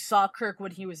how we saw Kirk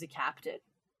when he was a captain.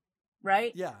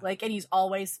 Right? Yeah. Like, and he's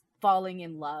always falling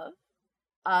in love.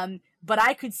 But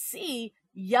I could see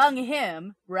young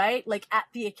him, right? Like, at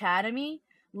the academy,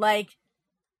 like,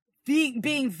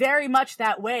 being very much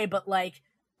that way, but like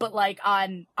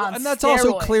on and that's steroids.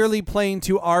 Also clearly playing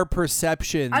to our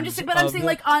perception. I'm saying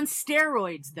like on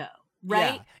steroids though,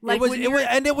 right? Yeah. Like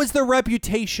it was the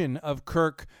reputation of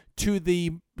Kirk to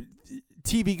the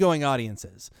TV going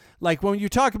audiences. Like when you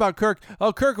talk about Kirk,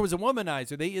 Kirk was a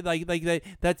womanizer.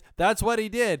 That's what he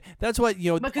did. That's what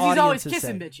because he's always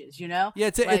kissing bitches.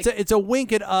 Yeah, it's a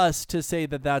wink at us to say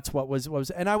that that's what was,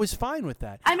 and I was fine with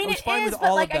that. I mean, it is,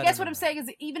 but like I guess what I'm saying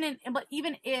is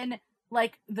even in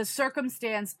like the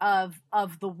circumstance of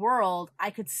the world, I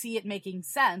could see it making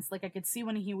sense. Like I could see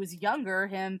when he was younger,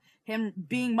 him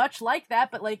being much like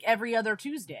that, but like every other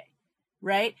Tuesday.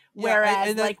 Right. Yeah,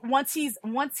 whereas like once he's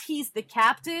the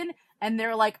captain and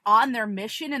they're like on their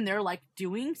mission and they're like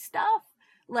doing stuff,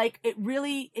 like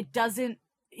it doesn't,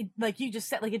 like you just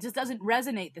said, like it just doesn't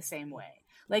resonate the same way.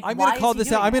 Like I'm going to call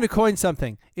this out. I'm going to coin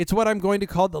something. It's what I'm going to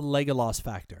call the Legolas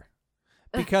factor,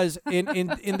 because in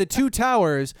the Two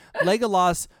Towers,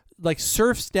 Legolas like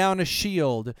surfs down a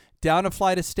shield, down a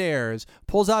flight of stairs,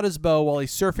 pulls out his bow while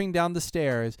he's surfing down the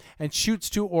stairs, and shoots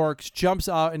 2 orcs, jumps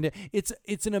out, and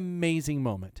it's an amazing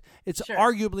moment. It's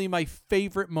arguably my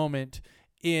favorite moment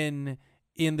in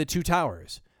the Two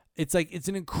Towers. It's like it's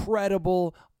an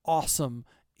incredible, awesome,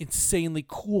 insanely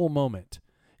cool moment.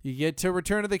 You get to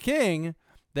Return of the King,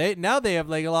 they have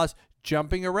Legolas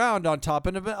jumping around on top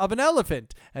of an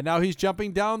elephant, and now he's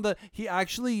jumping down he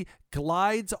actually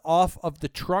glides off of the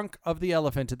trunk of the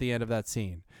elephant at the end of that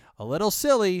scene. A little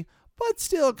silly, but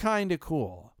still kind of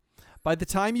cool. By the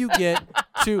time you get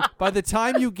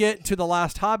to the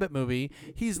last Hobbit movie,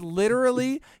 he's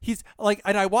like,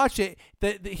 and I watched it.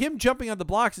 Him jumping on the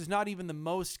blocks is not even the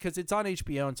most, because it's on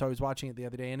HBO, and so I was watching it the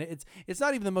other day, and it's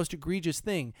not even the most egregious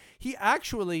thing. He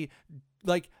actually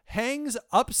like hangs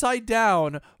upside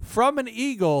down from an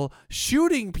eagle,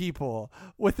 shooting people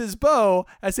with his bow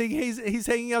as he's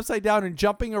hanging upside down and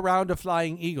jumping around a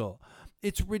flying eagle.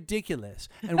 It's ridiculous.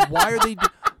 And why are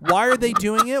they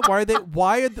doing it? Why are they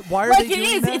like they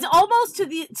doing that? It's almost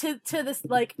to this,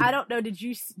 like, I don't know,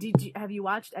 have you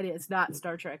watched any, it's not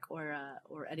Star Trek or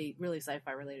any really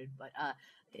sci-fi related, but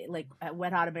like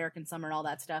Wet Hot American Summer and all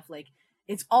that stuff. Like,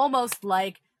 it's almost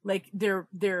like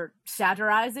they're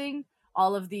satirizing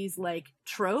all of these like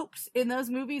tropes in those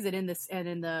movies and in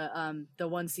the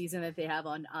one season that they have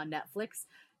on Netflix,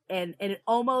 and it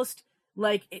almost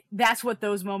like that's what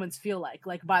those moments feel like.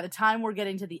 Like, by the time we're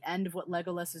getting to the end of what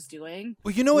Legolas is doing,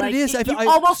 well, you know what, like, it is. You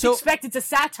almost expect it's a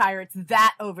satire. It's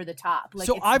that over the top. Like,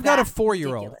 so I've got a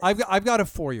 4-year-old. I've got a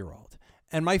 4-year-old,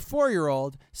 and my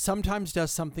 4-year-old sometimes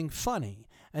does something funny.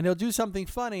 And he'll do something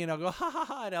funny, and I'll go, ha, ha,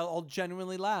 ha, and I'll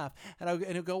genuinely laugh. And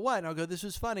he'll go, what? And I'll go, this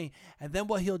was funny. And then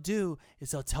what he'll do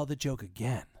is he'll tell the joke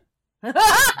again.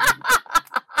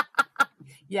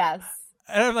 Yes.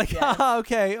 And I'm like, yes.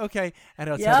 Okay. And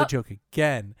he'll tell the joke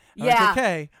again. I'm like,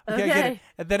 okay, I get it.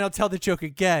 And then he'll tell the joke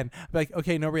again. I'm like,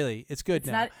 okay, no, really, it's good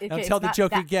now. And I'll tell the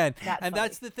joke again. And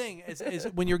that's the thing, is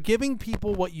when you're giving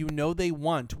people what you know they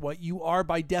want, what you are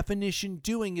by definition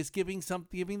doing is giving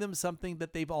them something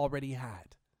that they've already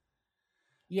had.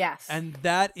 Yes. And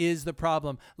that is the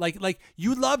problem. Like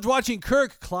you loved watching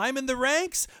Kirk climb in the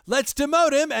ranks? Let's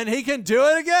demote him and he can do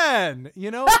it again.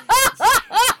 You know?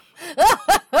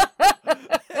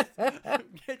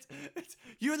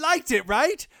 You liked it,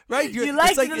 right? Right? You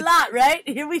liked it a lot, right?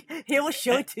 Here we'll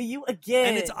show it to you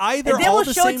again. And it's either all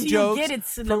the same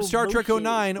jokes from Star Trek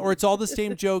 09 or it's all the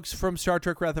same jokes from Star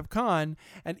Trek Wrath of Khan.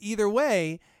 And either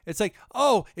way, it's like,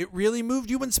 oh, it really moved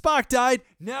you when Spock died.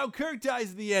 Now Kirk dies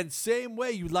at the end. Same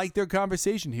way. You like their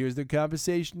conversation. Here's their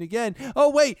conversation again. Oh,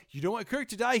 wait, you don't want Kirk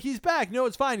to die? He's back. No,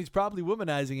 it's fine. He's probably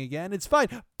womanizing again. It's fine.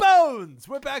 Bones!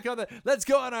 We're back on let's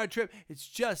go on our trip. It's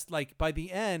just like by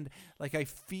the end, like I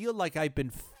feel like I've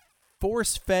been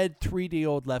force-fed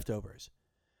 3-day-old leftovers.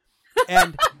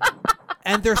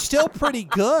 And they're still pretty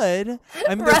good.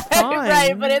 I mean, they're fine.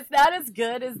 Right, but it's not as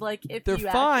good as like if they're you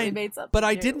fine, actually made something.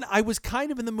 But new. I was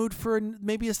kind of in the mood for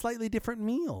maybe a slightly different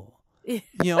meal. You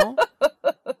know?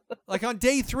 Like on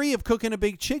day 3 of cooking a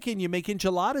big chicken, you make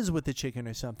enchiladas with the chicken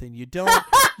or something. You don't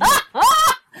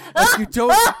you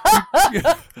don't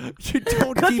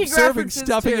keep serving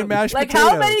stuffing and mashed potatoes.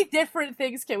 Like, how many different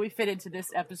things can we fit into this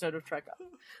episode of Trek Up?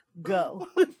 Go.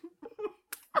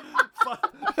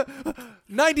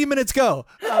 90 minutes go.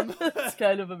 It's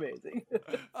kind of amazing.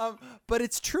 But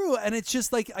it's true, and it's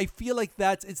just like I feel like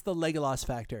it's the Legolas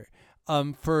factor.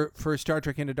 For Star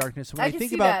Trek Into Darkness. When I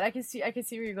think about that. I can see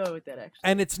where you're going with that, actually.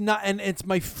 And it's not, and it's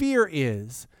my fear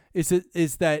is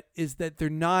that they're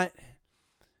not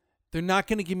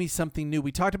going to give me something new.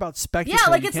 We talked about spectacle. Yeah,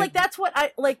 like it's like that's what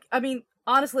I like. I mean,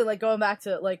 honestly, like going back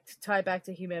to like to tie back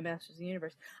to He-Man Masters of the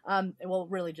Universe. Well,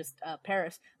 really just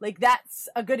Paris. Like that's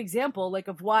a good example, like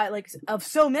of why, like of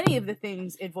so many of the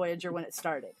things in Voyager when it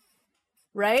started,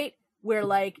 right? Where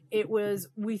like it was,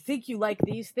 we think you like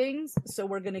these things, so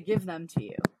we're gonna give them to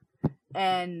you,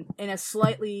 and in a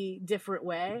slightly different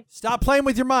way. Stop playing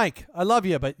with your mic. I love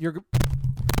you, but you're.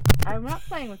 I'm not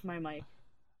playing with my mic.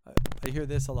 I hear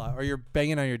this a lot, or you're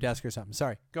banging on your desk or something.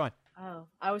 Sorry, go on. Oh,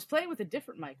 I was playing with a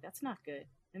different mic. That's not good.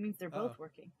 That means they're both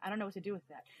working. I don't know what to do with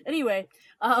that. Anyway,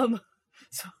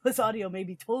 so this audio may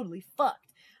be totally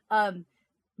fucked.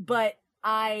 But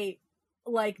I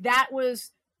like that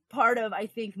was part of, I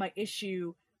think, my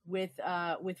issue with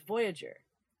Voyager.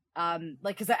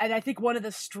 Like, cause I think one of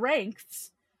the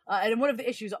strengths, and one of the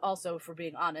issues also, for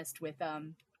being honest, with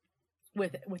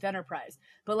Enterprise,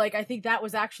 but like, I think that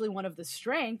was actually one of the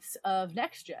strengths of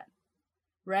Next Gen,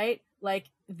 right? Like,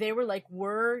 they were like,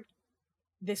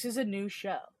 this is a new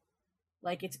show.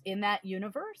 Like, it's in that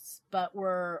universe, but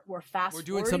we're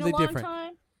doing something different.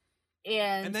 Time.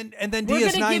 And then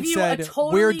DS9 said,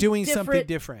 we're doing something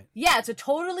different. Yeah, it's a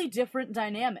totally different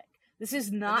dynamic. This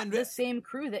is not the same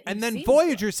crew that. And then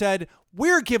Voyager said,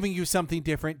 we're giving you something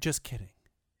different. Just kidding.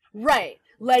 Right,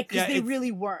 like because they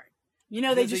really weren't. You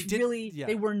know, they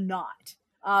were not.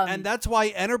 And that's why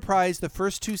Enterprise, the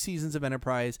first 2 seasons of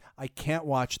Enterprise, I can't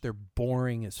watch. They're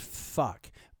boring as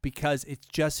fuck. Because it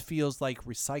just feels like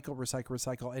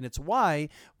recycle. And it's why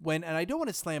and I don't want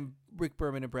to slam Rick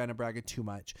Berman and Brandon Braga too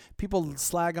much. People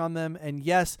slag on them. And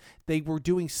yes, they were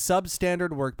doing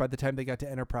substandard work by the time they got to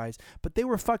Enterprise. But they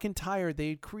were fucking tired.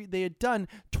 They had done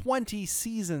 20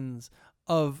 seasons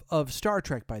of Star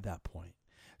Trek by that point.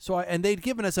 And they'd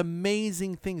given us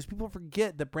amazing things. People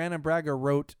forget that Brandon Braga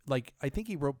wrote, like, I think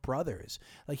he wrote Brothers.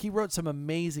 Like, he wrote some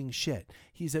amazing shit.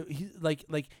 He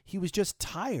was just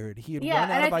tired. He had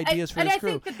run out of ideas for his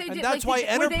crew. And that's why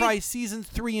Enterprise seasons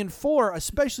 3 and 4,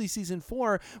 especially season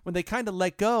 4, when they kind of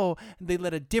let go and they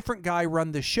let a different guy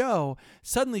run the show,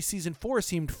 suddenly season 4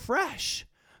 seemed fresh.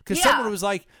 Because someone was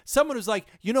like,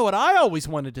 you know what I always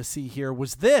wanted to see here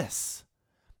was this.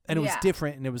 And it was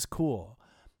different and it was cool.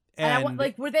 And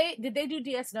did they do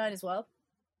DS9 as well?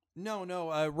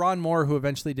 No. Ron Moore, who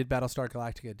eventually did Battlestar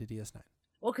Galactica, did DS9.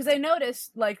 Well, because I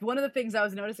noticed, like, one of the things I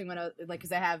was noticing when I, like,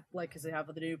 because I have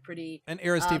the new pretty... And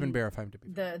Era Stephen Barifheim to be.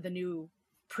 The new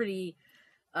pretty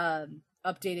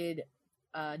updated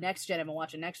Next Gen. I've been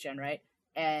watching Next Gen, right?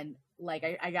 And, like,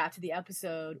 I got to the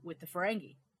episode with the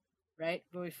Ferengi, right?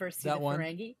 When we first see the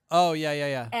Ferengi. Oh,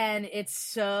 yeah. And it's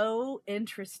so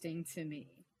interesting to me.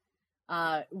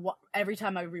 Every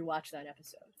time I rewatch that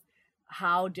episode,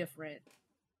 how different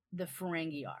the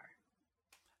Ferengi are.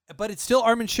 But it's still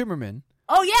Armin Shimmerman.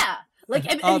 Oh yeah, like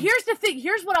and here's the thing.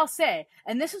 Here's what I'll say,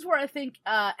 and this is where I think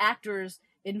actors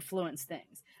influence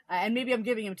things. And maybe I'm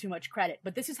giving him too much credit,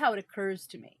 but this is how it occurs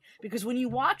to me, because when you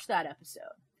watch that episode,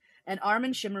 and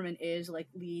Armin Shimmerman is like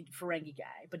lead Ferengi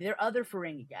guy, but there are other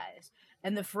Ferengi guys,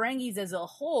 and the Ferengis as a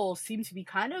whole seem to be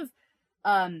kind of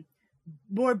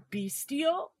more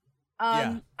bestial.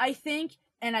 I think,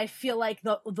 and I feel like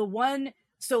the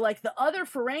other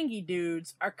Ferengi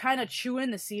dudes are kind of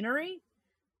chewing the scenery,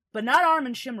 but not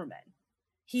Armin Shimmerman.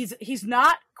 He's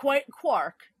not quite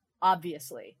Quark,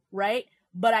 obviously, right?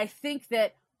 But I think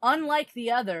that unlike the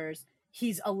others,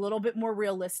 he's a little bit more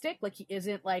realistic. Like, he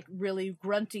isn't like really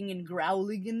grunting and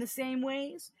growling in the same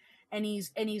ways, and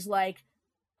he's like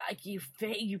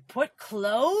you put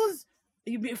clothes.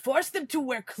 You force them to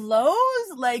wear clothes?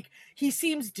 Like, he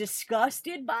seems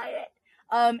disgusted by it.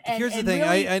 Here's the thing,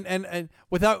 really... and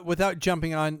without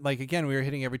jumping on, like, again, we were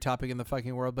hitting every topic in the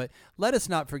fucking world, but let us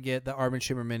not forget that Armin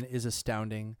Shimmerman is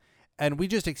astounding, and we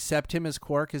just accept him as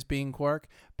Quark, as being Quark,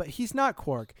 but he's not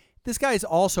Quark. This guy is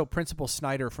also Principal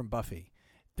Snyder from Buffy.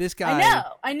 This guy,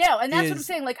 I know, and that's what I'm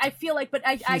saying. Like, I feel like, but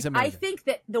I think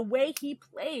that the way he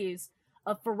plays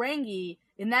a Ferengi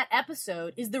in that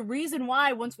episode is the reason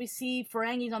why once we see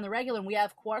Ferengis on the regular and we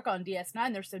have Quark on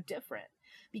DS9, they're so different,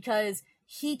 because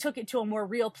he took it to a more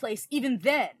real place even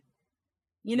then.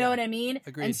 You know what I mean?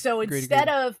 Agreed. And so instead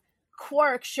of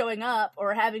Quark showing up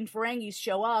or having Ferengis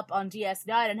show up on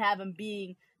DS9 and have them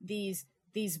being these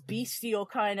bestial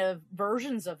kind of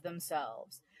versions of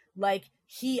themselves, like,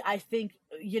 he, I think,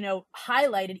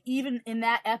 highlighted even in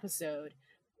that episode,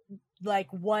 like,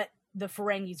 what the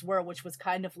Ferengis were, which was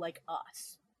kind of like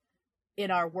us in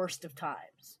our worst of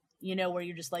times, where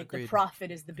you're just like, the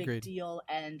prophet is the big deal,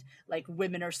 and like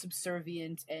women are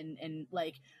subservient, and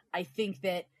like, I think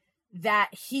that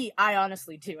I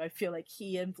honestly do. I feel like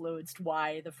he influenced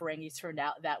why the Ferengis turned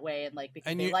out that way, and like,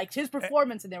 because they liked his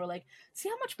performance, and they were like, see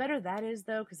how much better that is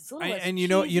though, because it's a little less and you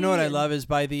know what I love is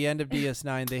by the end of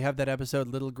DS9 they have that episode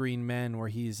Little Green Men where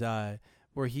he's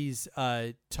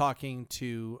talking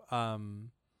to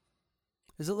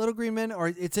is it Little Green Men, or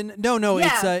it's in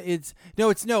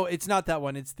it's not that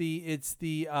one. It's the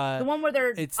one where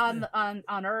they're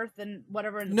on Earth and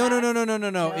whatever.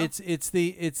 No. It's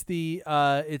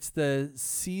the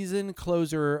season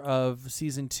closer of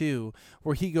season 2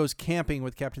 where he goes camping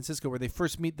with Captain Sisko, where they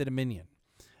first meet the Dominion,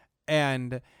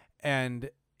 and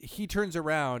he turns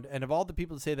around, and of all the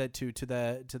people to say that to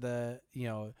the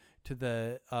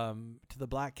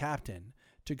black captain,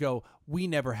 to go, we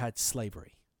never had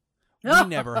slavery. We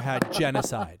never had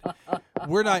genocide.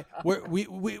 We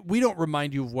don't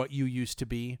remind you of what you used to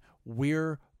be.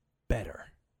 We're better.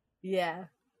 Yeah.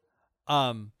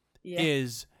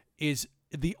 Is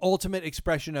the ultimate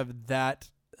expression of that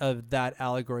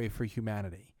allegory for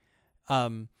humanity.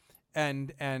 And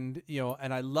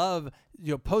I love,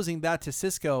 posing that to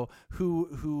Sisko,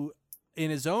 who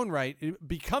in his own right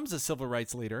becomes a civil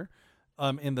rights leader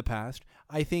in the past,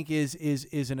 I think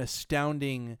is an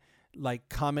astounding like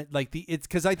comment, like it's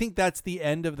because I think that's the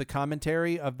end of the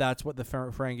commentary of that's what the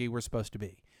Ferengi were supposed to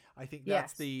be. I think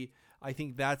that's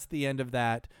the end of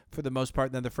that for the most part.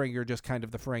 And then the Ferengi are just kind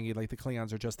of the Ferengi, like the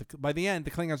Klingons are just by the end,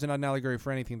 the Klingons are not an allegory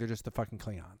for anything. They're just the fucking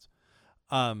Klingons.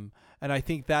 And I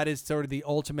think that is sort of the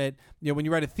ultimate, when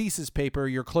you write a thesis paper,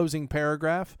 your closing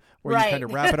paragraph where you kind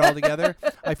of wrap it all together.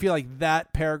 I feel like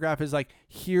that paragraph is like,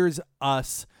 here's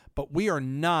us, but we are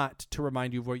not to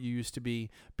remind you of what you used to be,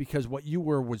 because what you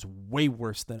were was way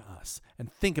worse than us.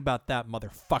 And think about that,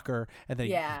 motherfucker. And then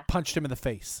he punched him in the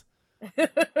face.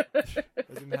 That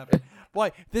didn't happen.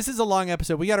 Boy, this is a long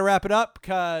episode. We got to wrap it up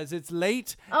because it's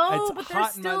late. Oh, it's but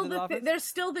hot in my little office. there's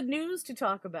still the news to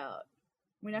talk about.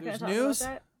 We're not going to talk news?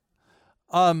 about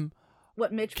that.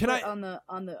 What Mitch put on the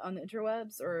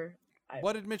interwebs, or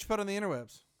what did Mitch put on the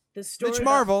interwebs? The story. Mitch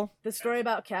Marvel. The story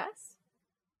about Cass.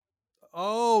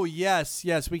 Oh yes,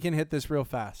 we can hit this real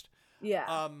fast.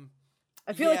 Yeah.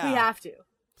 I feel like we have to.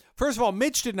 First of all,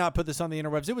 Mitch did not put this on the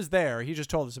interwebs. It was there. He just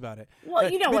told us about it.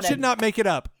 Well, you know Mitch did not make it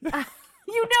up.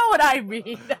 You know what I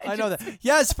mean. I know that.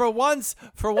 Yes, for once,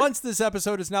 this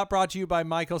episode is not brought to you by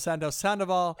Michael Sandoz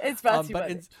Sandoval. It's brought to you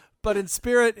by but in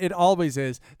spirit, it always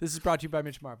is. This is brought to you by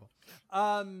Mitch Marvel.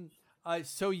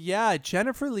 So yeah,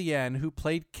 Jennifer Lien, who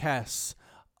played Kes,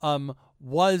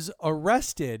 was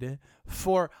arrested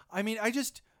for. I mean, I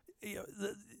just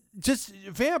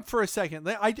vamp for a second.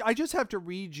 I just have to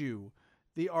read you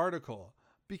the article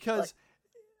because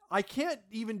I can't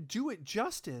even do it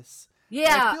justice.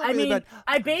 Yeah, I mean,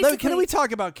 I basically... Can we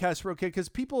talk about Kes real quick? Because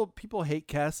people hate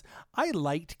Kes. I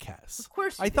liked Kes. Of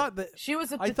course I thought that she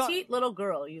was a petite little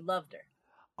girl. You loved her.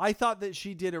 I thought that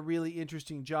she did a really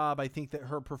interesting job. I think that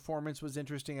her performance was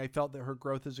interesting. I felt that her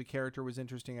growth as a character was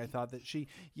interesting. I thought that she,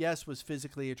 was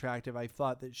physically attractive. I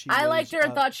thought that she I liked her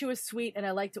and thought she was sweet, and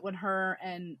I liked it when her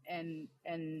and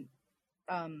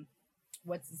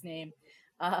what's his name?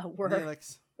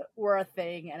 Were a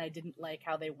thing, and I didn't like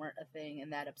how they weren't a thing,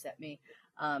 and that upset me.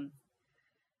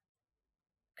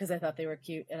 Because I thought they were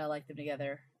cute and I liked them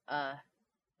together. And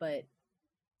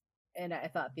I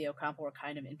thought Theo Campo were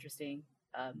kind of interesting.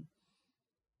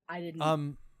 I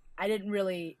didn't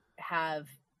really have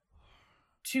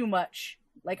too much.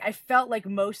 Like, I felt like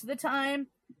most of the time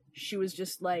she was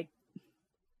just like,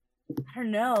 I don't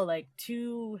know, like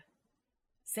too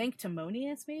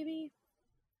sanctimonious, maybe.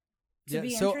 To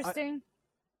be interesting.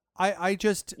 I'm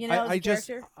just gonna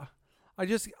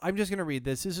read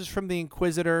this. This is from the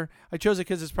Inquisitor. I chose it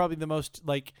because it's probably the most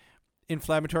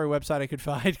inflammatory website I could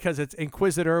find because it's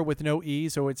Inquisitor with no E,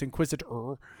 so it's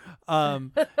Inquisitor.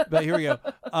 But here we go.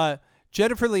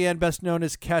 Jennifer Lien, best known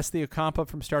as Kes the Ocampa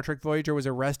from Star Trek Voyager, was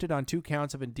arrested on 2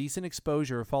 counts of indecent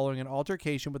exposure following an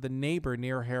altercation with a neighbor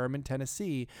near Harriman,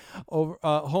 Tennessee,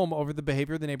 home over the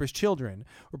behavior of the neighbor's children.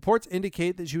 Reports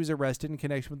indicate that she was arrested in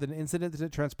connection with an incident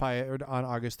that transpired on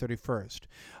August 31st.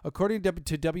 According to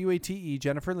WATE,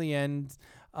 Jennifer Lien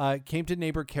came to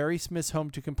neighbor Carrie Smith's home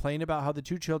to complain about how the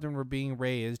 2 children were being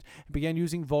raised and began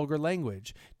using vulgar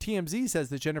language. TMZ says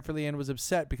that Jennifer Lien was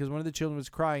upset because one of the children was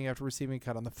crying after receiving a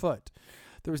cut on the foot.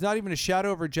 There was not even a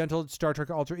shadow of her gentle Star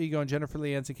Trek alter ego in Jennifer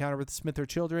Lien's encounter with Smith or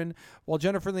children. While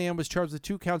Jennifer Lien was charged with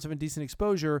 2 counts of indecent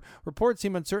exposure, reports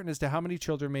seem uncertain as to how many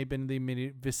children may have been in the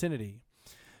immediate vicinity.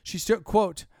 She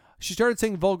quote, "She started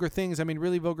saying vulgar things. I mean,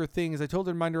 really vulgar things. I told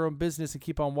her to mind her own business and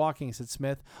keep on walking," said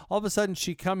Smith. All of a sudden,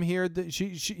 she come here.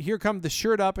 Here come the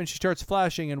shirt up, and she starts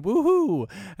flashing and woohoo.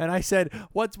 And I said,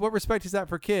 "What respect is that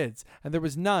for kids?" And there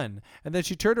was none. And then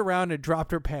she turned around and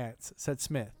dropped her pants," said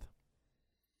Smith.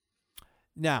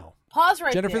 Now, pause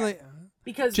right there.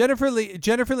 Because Jennifer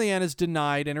Lien is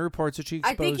denied in reports that she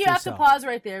exposed herself. I think you have to pause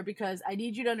right there because I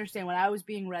need you to understand when I was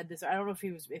being read this. I don't know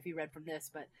if he read from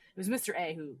this, but it was Mr.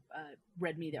 A who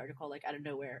read me the article out of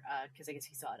nowhere because I guess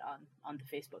he saw it on the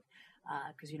Facebook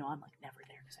because I'm never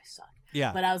there because I suck.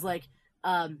 Yeah. But I was like,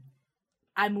 I'm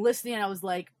listening and I was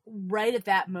like, right at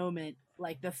that moment,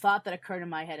 like the thought that occurred in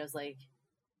my head, I was like,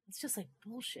 it's just like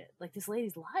bullshit. Like this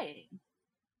lady's lying.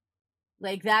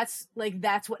 Like that's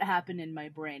what happened in my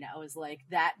brain. I was like,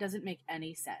 that doesn't make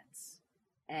any sense.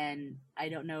 And I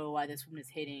don't know why this woman is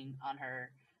hitting on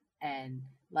her and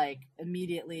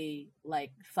immediately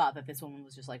thought that this woman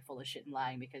was just full of shit and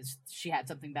lying because she had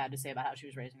something bad to say about how she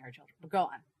was raising her children. But go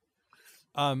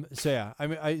on. So yeah, I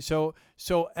mean, so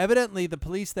evidently the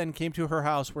police then came to her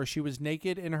house where she was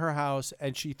naked in her house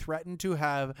and she threatened to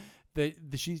have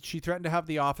she threatened to have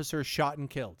the officer shot and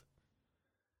killed.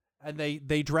 And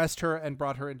they dressed her and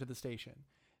brought her into the station.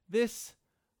 This,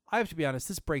 I have to be honest,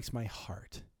 this breaks my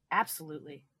heart.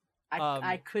 Absolutely.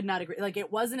 I could not agree.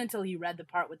 It wasn't until he read the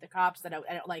part with the cops that I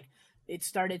it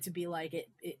started to be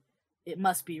it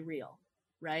must be real,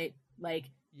 right?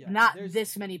 Not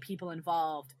this many people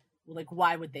involved.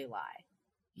 Why would they lie?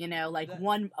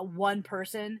 One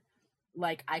person,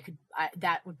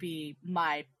 that would be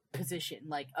my position.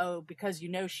 Because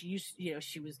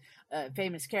she was a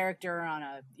famous character on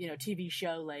a TV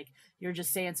show, you're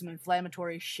just saying some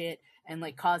inflammatory shit and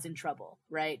like causing trouble,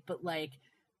 right? But like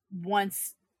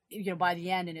once by the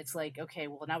end, and it's like, okay,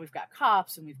 well now we've got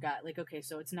cops and we've got like, okay,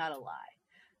 so it's not a lie.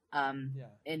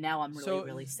 And now I'm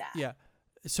really sad. Yeah.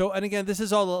 So, and again, this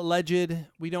is all alleged.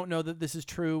 We don't know that this is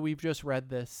true. We've just read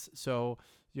this. So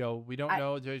we don't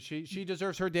know. She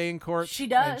deserves her day in court. She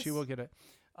does. And she will get it.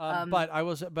 But I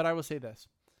will say this.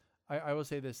 I will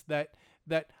say this,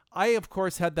 that I, of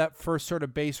course, had that first sort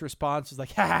of base response. It's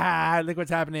like, ha, ha, ha, look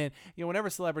what's happening. Whenever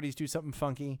celebrities do something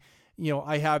funky,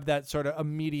 I have that sort of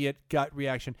immediate gut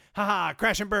reaction. Ha ha,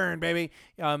 crash and burn, baby.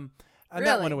 And really?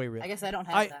 That went away really. I guess I don't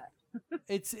have that.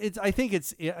 I think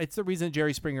it's the reason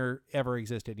Jerry Springer ever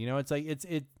existed. It's like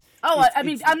I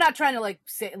mean, I'm not trying to like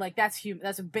say like that's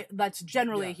human. That's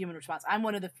generally a human response. I'm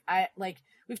one of the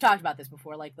we've talked about this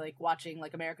before. Like watching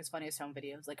like America's Funniest Home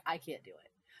Videos. Like I can't do it.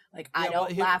 Like I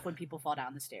don't laugh when people fall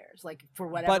down the stairs. Like for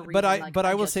whatever reason. But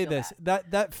I will say this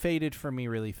that faded for me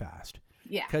really fast.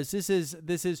 Yeah. Because this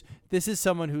is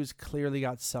someone who's clearly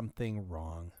got something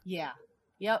wrong. Yeah.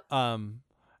 Yep.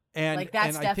 And like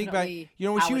that's and I think back, definitely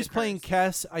when she was occurs. playing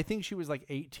Kes, I think she was like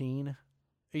 18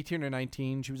 or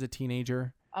 19. She was a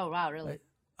teenager. Oh wow, really?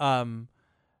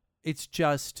 It's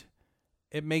just,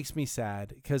 it makes me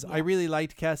sad because I really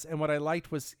liked Kes, and what I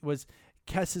liked was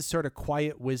Kes's sort of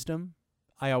quiet wisdom.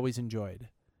 I always enjoyed.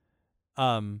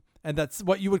 And that's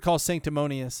what you would call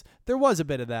sanctimonious. There was a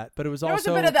bit of that, but it was also...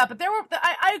 There was a bit of that, but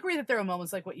I agree that there were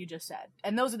moments like what you just said.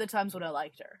 And those are the times when I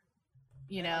liked her.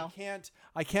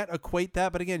 I can't equate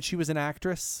that, but again, she was an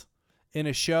actress in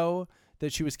a show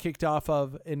that she was kicked off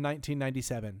of in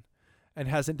 1997 and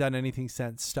hasn't done anything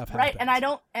since stuff happened.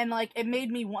 Right, and it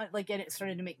made me want, and it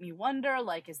started to make me wonder,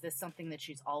 is this something that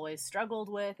she's always struggled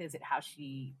with? Is it how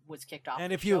she was kicked off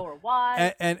the show, or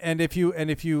why? And if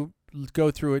you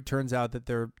go through it, turns out that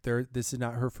this is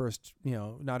not her first,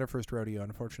 not her first rodeo,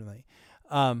 unfortunately.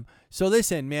 So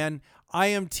listen, man, I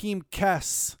am Team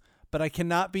Kes, but I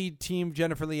cannot be Team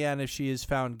Jennifer Leanne if she is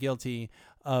found guilty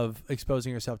of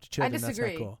exposing herself to children. I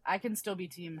disagree. That's not cool. I can still be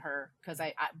Team her because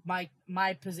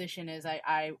my position is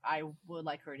I would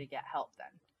like her to get help then.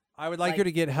 I would like her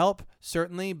to get help,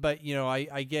 certainly, but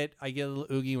I get a little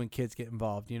oogie when kids get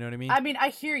involved. You know what I mean? I mean, I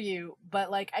hear you,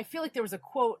 but I feel like there was a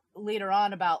quote later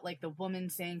on about the woman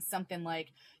saying something like,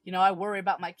 I worry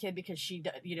about my kid because she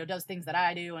does things that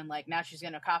I do, and now she's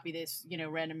gonna copy this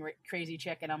random crazy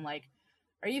chick, and I'm like,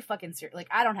 are you fucking serious?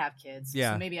 I don't have kids,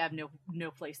 so maybe I have no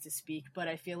place to speak, but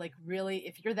I feel like really,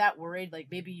 if you're that worried,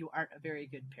 maybe you aren't a very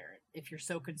good parent if you're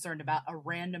so concerned about a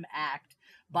random act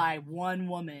by one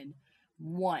woman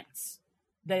once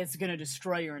that it's going to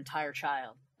destroy your entire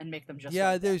child and make them just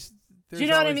there's do you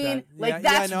know what I mean?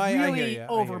 That's I really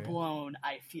overblown.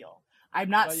 I feel. I'm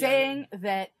not saying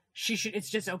that she should. It's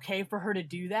just okay for her to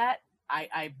do that.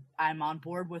 I'm on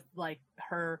board with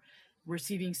her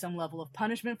receiving some level of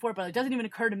punishment for it, but it doesn't even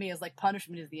occur to me as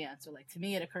punishment is the answer. To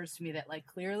me, it occurs to me that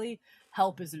clearly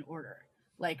help is in order.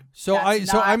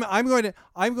 I'm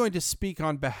going to speak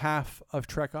on behalf of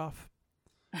Trekoff.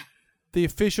 The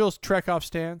official Trekoff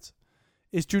stance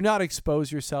is do not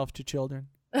expose yourself to children.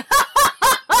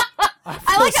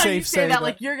 I like how you say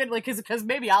that you're gonna because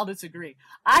maybe I'll disagree.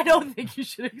 I don't think you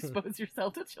should expose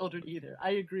yourself to children either.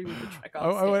 I agree with the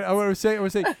Trekoff stance. I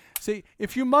would say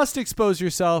if you must expose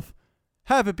yourself,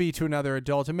 have it be to another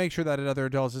adult and make sure that another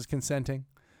adult is consenting.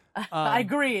 I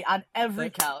agree on every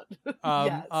count.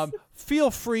 Yes.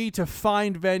 Feel free to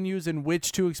find venues in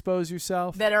which to expose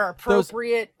yourself that are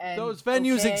appropriate. Those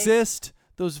venues exist.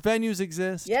 Those venues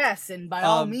exist. Yes, and by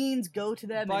all means, go to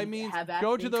them.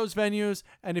 Go to those venues,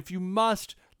 and if you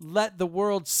must, let the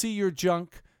world see your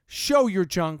junk, show your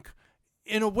junk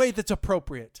in a way that's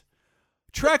appropriate.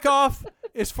 Trekoff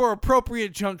is for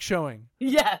appropriate junk showing.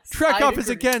 Yes, Trekoff is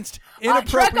against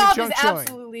inappropriate junk showing. Trekoff is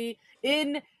absolutely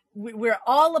in. We're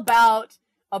all about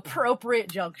appropriate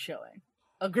junk showing.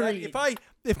 Agreed.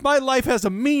 If my life has a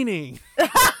meaning,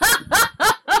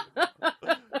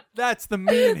 that's the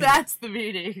meaning. That's the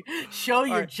meaning. Show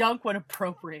your junk when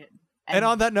appropriate. And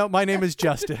on that note, my name is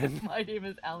Justin. My name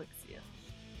is Alexia.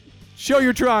 Show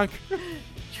your trunk.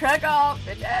 Trekoff,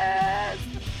 bitches.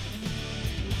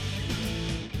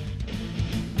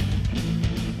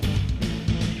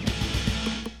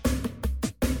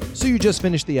 So you just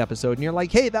finished the episode and you're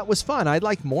like, hey, that was fun. I'd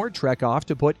like more Trekoff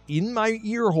to put in my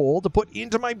ear hole, to put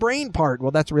into my brain part. Well,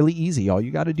 that's really easy. All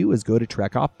you got to do is go to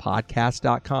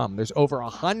TrekoffPodcast.com. There's over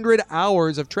 100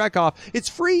 hours of Trekoff. It's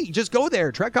free. Just go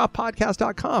there,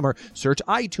 TrekoffPodcast.com, or search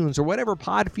iTunes or whatever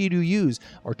pod feed you use,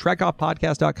 or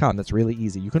TrekoffPodcast.com. That's really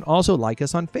easy. You can also like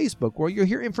us on Facebook, where you'll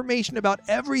hear information about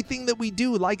everything that we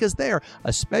do. Like us there,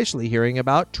 especially hearing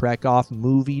about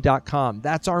TrekoffMovie.com.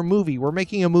 That's our movie. We're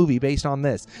making a movie based on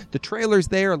this. The trailer's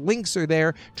there, links are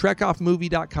there,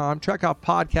 TrekoffMovie.com,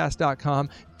 TrekoffPodcast.com.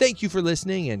 Thank you for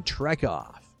listening, and Trek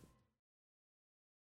off.